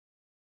 Yes.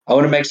 I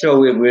want to make sure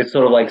we're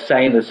sort of like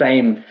saying the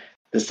same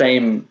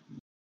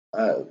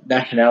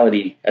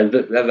nationality as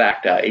the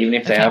actor, even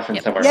if they Okay, are from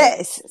yep. somewhere else.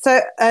 Yes. So,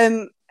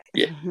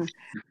 Yeah.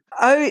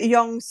 Oh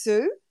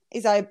Young-soo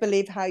is, I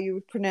believe, how you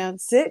would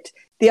pronounce it.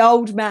 The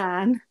old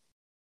man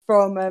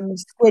from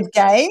Squid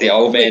Game. The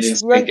old man which in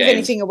Squid won't give Game.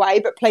 anything away,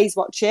 but please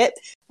watch it.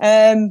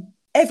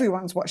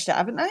 Everyone's watched it,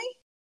 haven't they?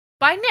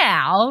 By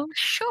now,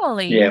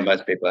 surely. Yeah,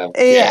 most people have.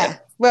 Yeah.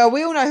 Well,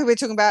 we all know who we're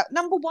talking about.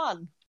 Number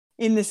 1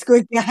 in the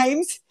Squid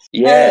Games.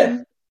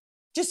 Yeah.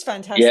 Just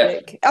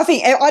fantastic. I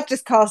think I'd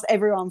just cast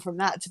everyone from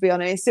that, to be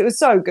honest. It was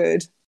so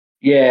good.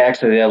 Yeah,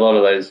 actually, a lot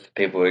of those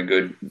people are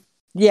good.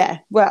 Yeah.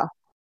 Well,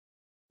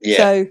 Yeah.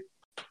 so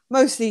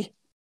mostly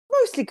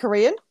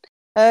Korean.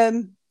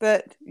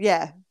 But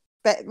yeah,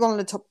 one of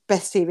the top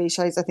best TV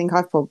shows I think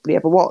I've probably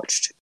ever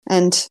watched.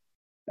 And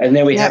And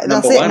then we have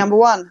that's number it, one. number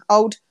 1.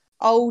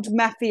 Old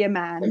mafia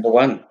man. Number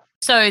one.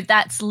 So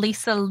that's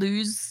Lisa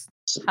Liu's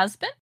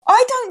husband?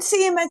 I don't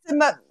see him as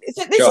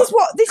so this Sure. is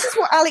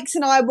what Alex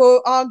and I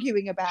were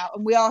arguing about,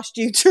 and we asked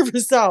you to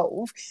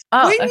resolve.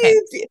 Oh, when okay.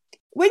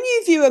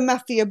 you view a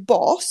mafia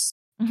boss,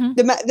 Mhm.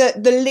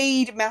 the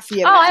lead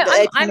mafia Oh, man, that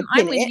they I'm kind of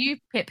pin with it. you,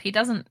 Pip. He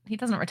doesn't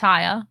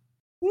retire.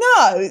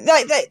 No,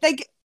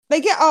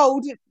 they get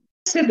old. I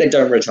said they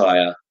don't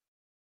retire.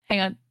 Hang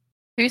on.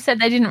 Who said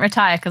they didn't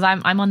retire? Because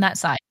I'm on that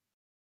side.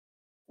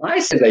 I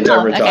said they don't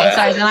Oh, retire. okay,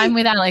 sorry, then I'm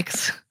with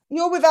Alex.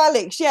 You're with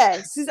Alex,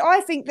 yes. 'Cause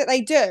I think that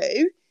they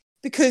do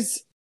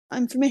because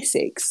I'm from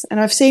Essex and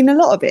I've seen a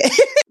lot of it.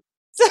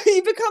 So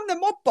you become the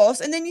mob boss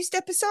and then you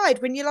step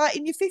aside when you're like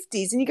in your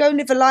 50s and you go and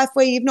live a life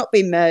where you've not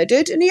been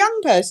murdered and a young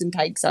person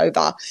takes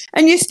over.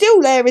 And you're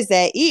still there as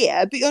their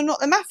ear, but you're not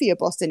the mafia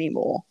boss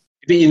anymore.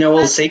 But you know all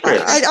the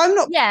secrets. I'm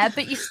not. Yeah,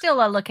 but you still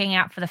are looking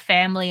out for the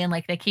family and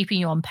like they're keeping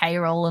you on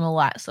payroll and all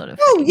that sort of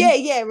Oh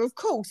thing. yeah, of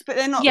course. But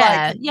they're not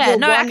Yeah, like. yeah. your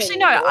No, one actually,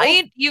 no.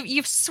 anymore.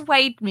 You've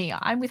swayed me.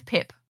 I'm with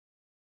Pip.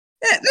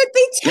 They'd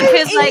be too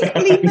Because, like-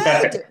 easily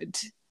murdered.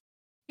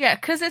 Yeah,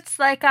 because it's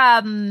like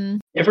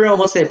Everyone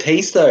wants their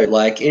piece, though.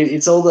 Like,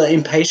 it's all the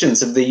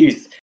impatience of the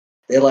youth.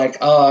 They're like,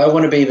 oh, I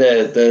want to be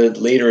the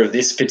leader of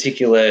this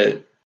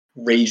particular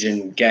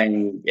region,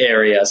 gang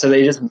area. So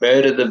they just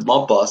murder the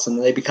mob boss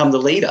and they become the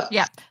leader.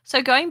 Yeah.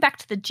 So going back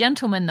to the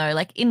gentleman, though,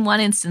 like in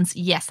one instance,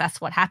 yes, that's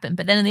what happened.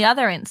 But then in the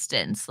other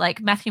instance, like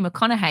Matthew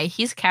McConaughey,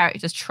 his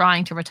character's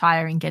trying to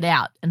retire and get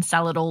out and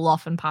sell it all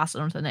off and pass it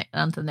on to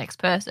the next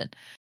person.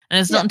 And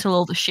it's not until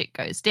all the shit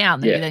goes down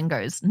that he then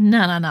goes, no,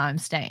 I'm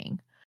staying.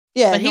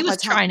 Yeah, But he not my was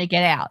time. trying to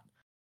get out.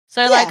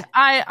 So Yeah. like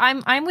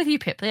I'm with you,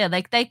 Pip. Yeah,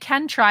 like they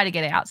can try to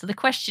get out. So the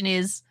question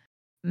is,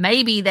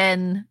 maybe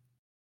then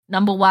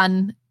number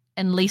one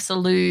and Lisa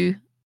Liu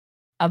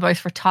are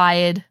both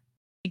retired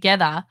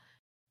together,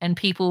 and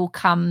people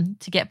come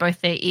to get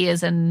both their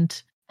ears and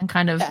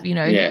kind of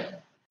Yeah.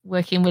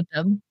 working with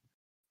them.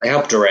 They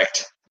help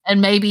direct.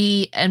 And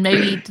maybe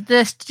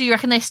do you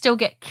reckon they still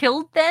get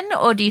killed then,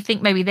 or do you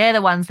think maybe they're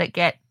the ones that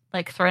get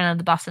like thrown under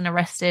the bus and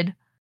arrested?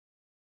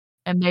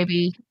 And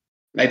maybe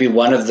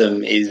one of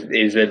them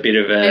is a bit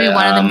of a... maybe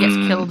one of them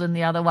gets killed and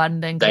the other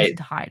one then goes they-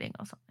 into hiding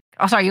or something.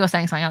 Oh, sorry, you were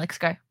saying something, Alex.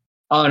 Go.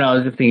 Oh, no, I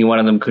was just thinking one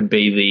of them could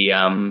be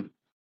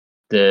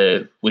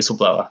the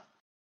whistleblower.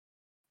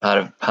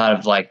 Part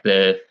of like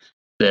the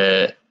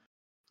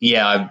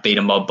I beat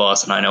a mob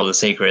boss and I know all the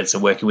secrets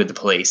of working with the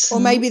police. Or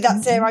maybe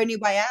that's their only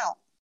way out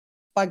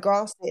by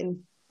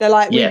grasping. They're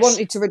like, we Yes.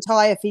 wanted to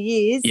retire for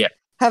years, Yeah.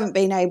 haven't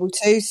been able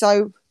to,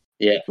 so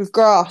Yeah. we've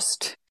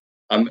grasped.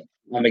 I'm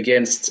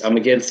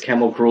against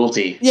camel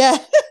cruelty. Yeah,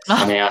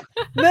 I'm out.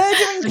 murder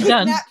and I'm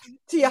done. kidnap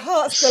to your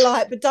heart's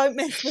delight, but don't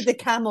mess with the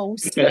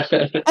camels. That's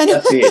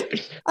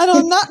it. And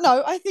on that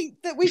note, I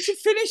think that we should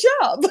finish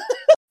up.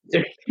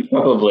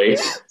 Probably.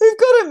 We've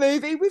got a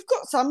movie, we've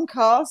got some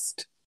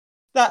cast.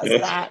 That's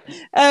that.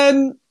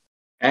 And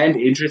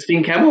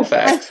interesting camel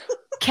facts.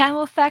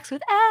 Camel facts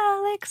with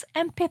Alex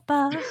and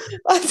Pippa.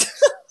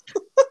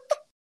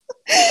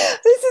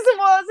 This isn't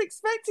what I was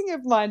expecting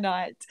of my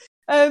night.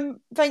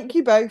 Thank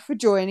you both for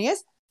joining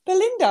us.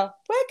 Belinda,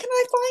 where can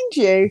I find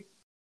you?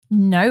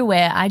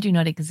 Nowhere. I do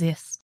not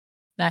exist.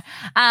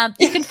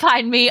 You can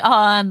find me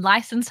on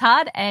License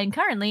Hard and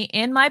currently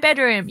in my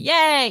bedroom.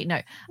 Yay!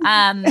 No.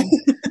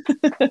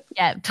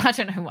 Yeah, I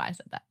don't know why I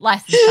said that.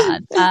 License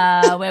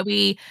Hard, where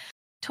we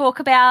talk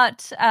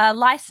about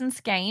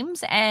licensed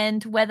games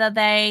and whether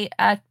they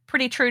are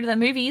pretty true to the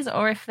movies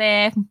or if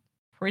they're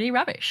pretty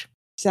rubbish.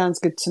 Sounds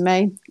good to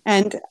me.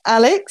 And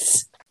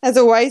Alex, as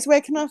always,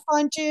 where can I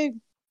find you?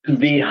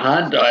 The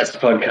Hard Dice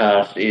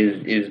podcast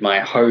is my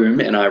home,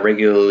 and I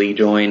regularly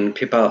join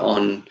Pippa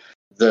on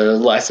the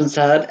License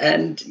Hard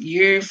and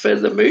you for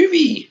the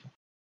movie.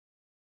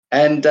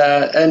 And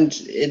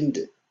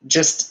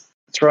just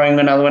throwing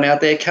another one out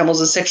there,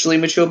 camels are sexually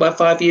mature by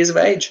 5 years of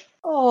age.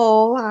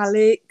 Oh,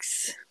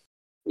 Alex.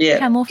 Yeah.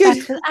 Camel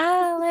facts with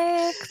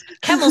Alex.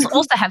 Camels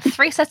also have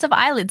 3 sets of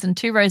eyelids and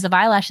 2 rows of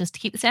eyelashes to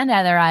keep the sand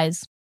out of their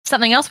eyes.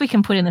 Something else we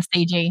can put in the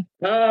CG.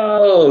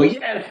 Oh,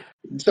 yes.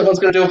 Someone's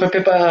going to do it for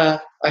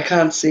Pippa. I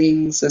can't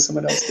sing, so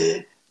someone else do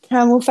it.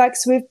 Camel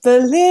facts with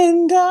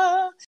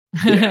Belinda.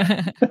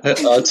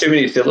 Oh, too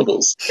many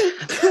syllables.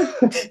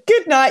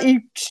 Good night,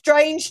 you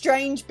strange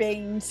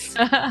beans.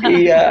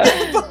 Yeah.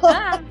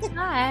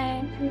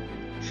 Bye.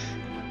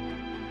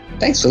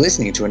 Thanks for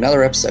listening to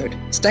another episode.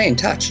 Stay in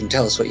touch and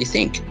tell us what you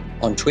think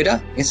on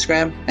Twitter,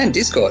 Instagram, and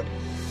Discord.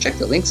 Check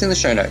the links in the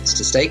show notes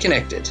to stay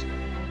connected.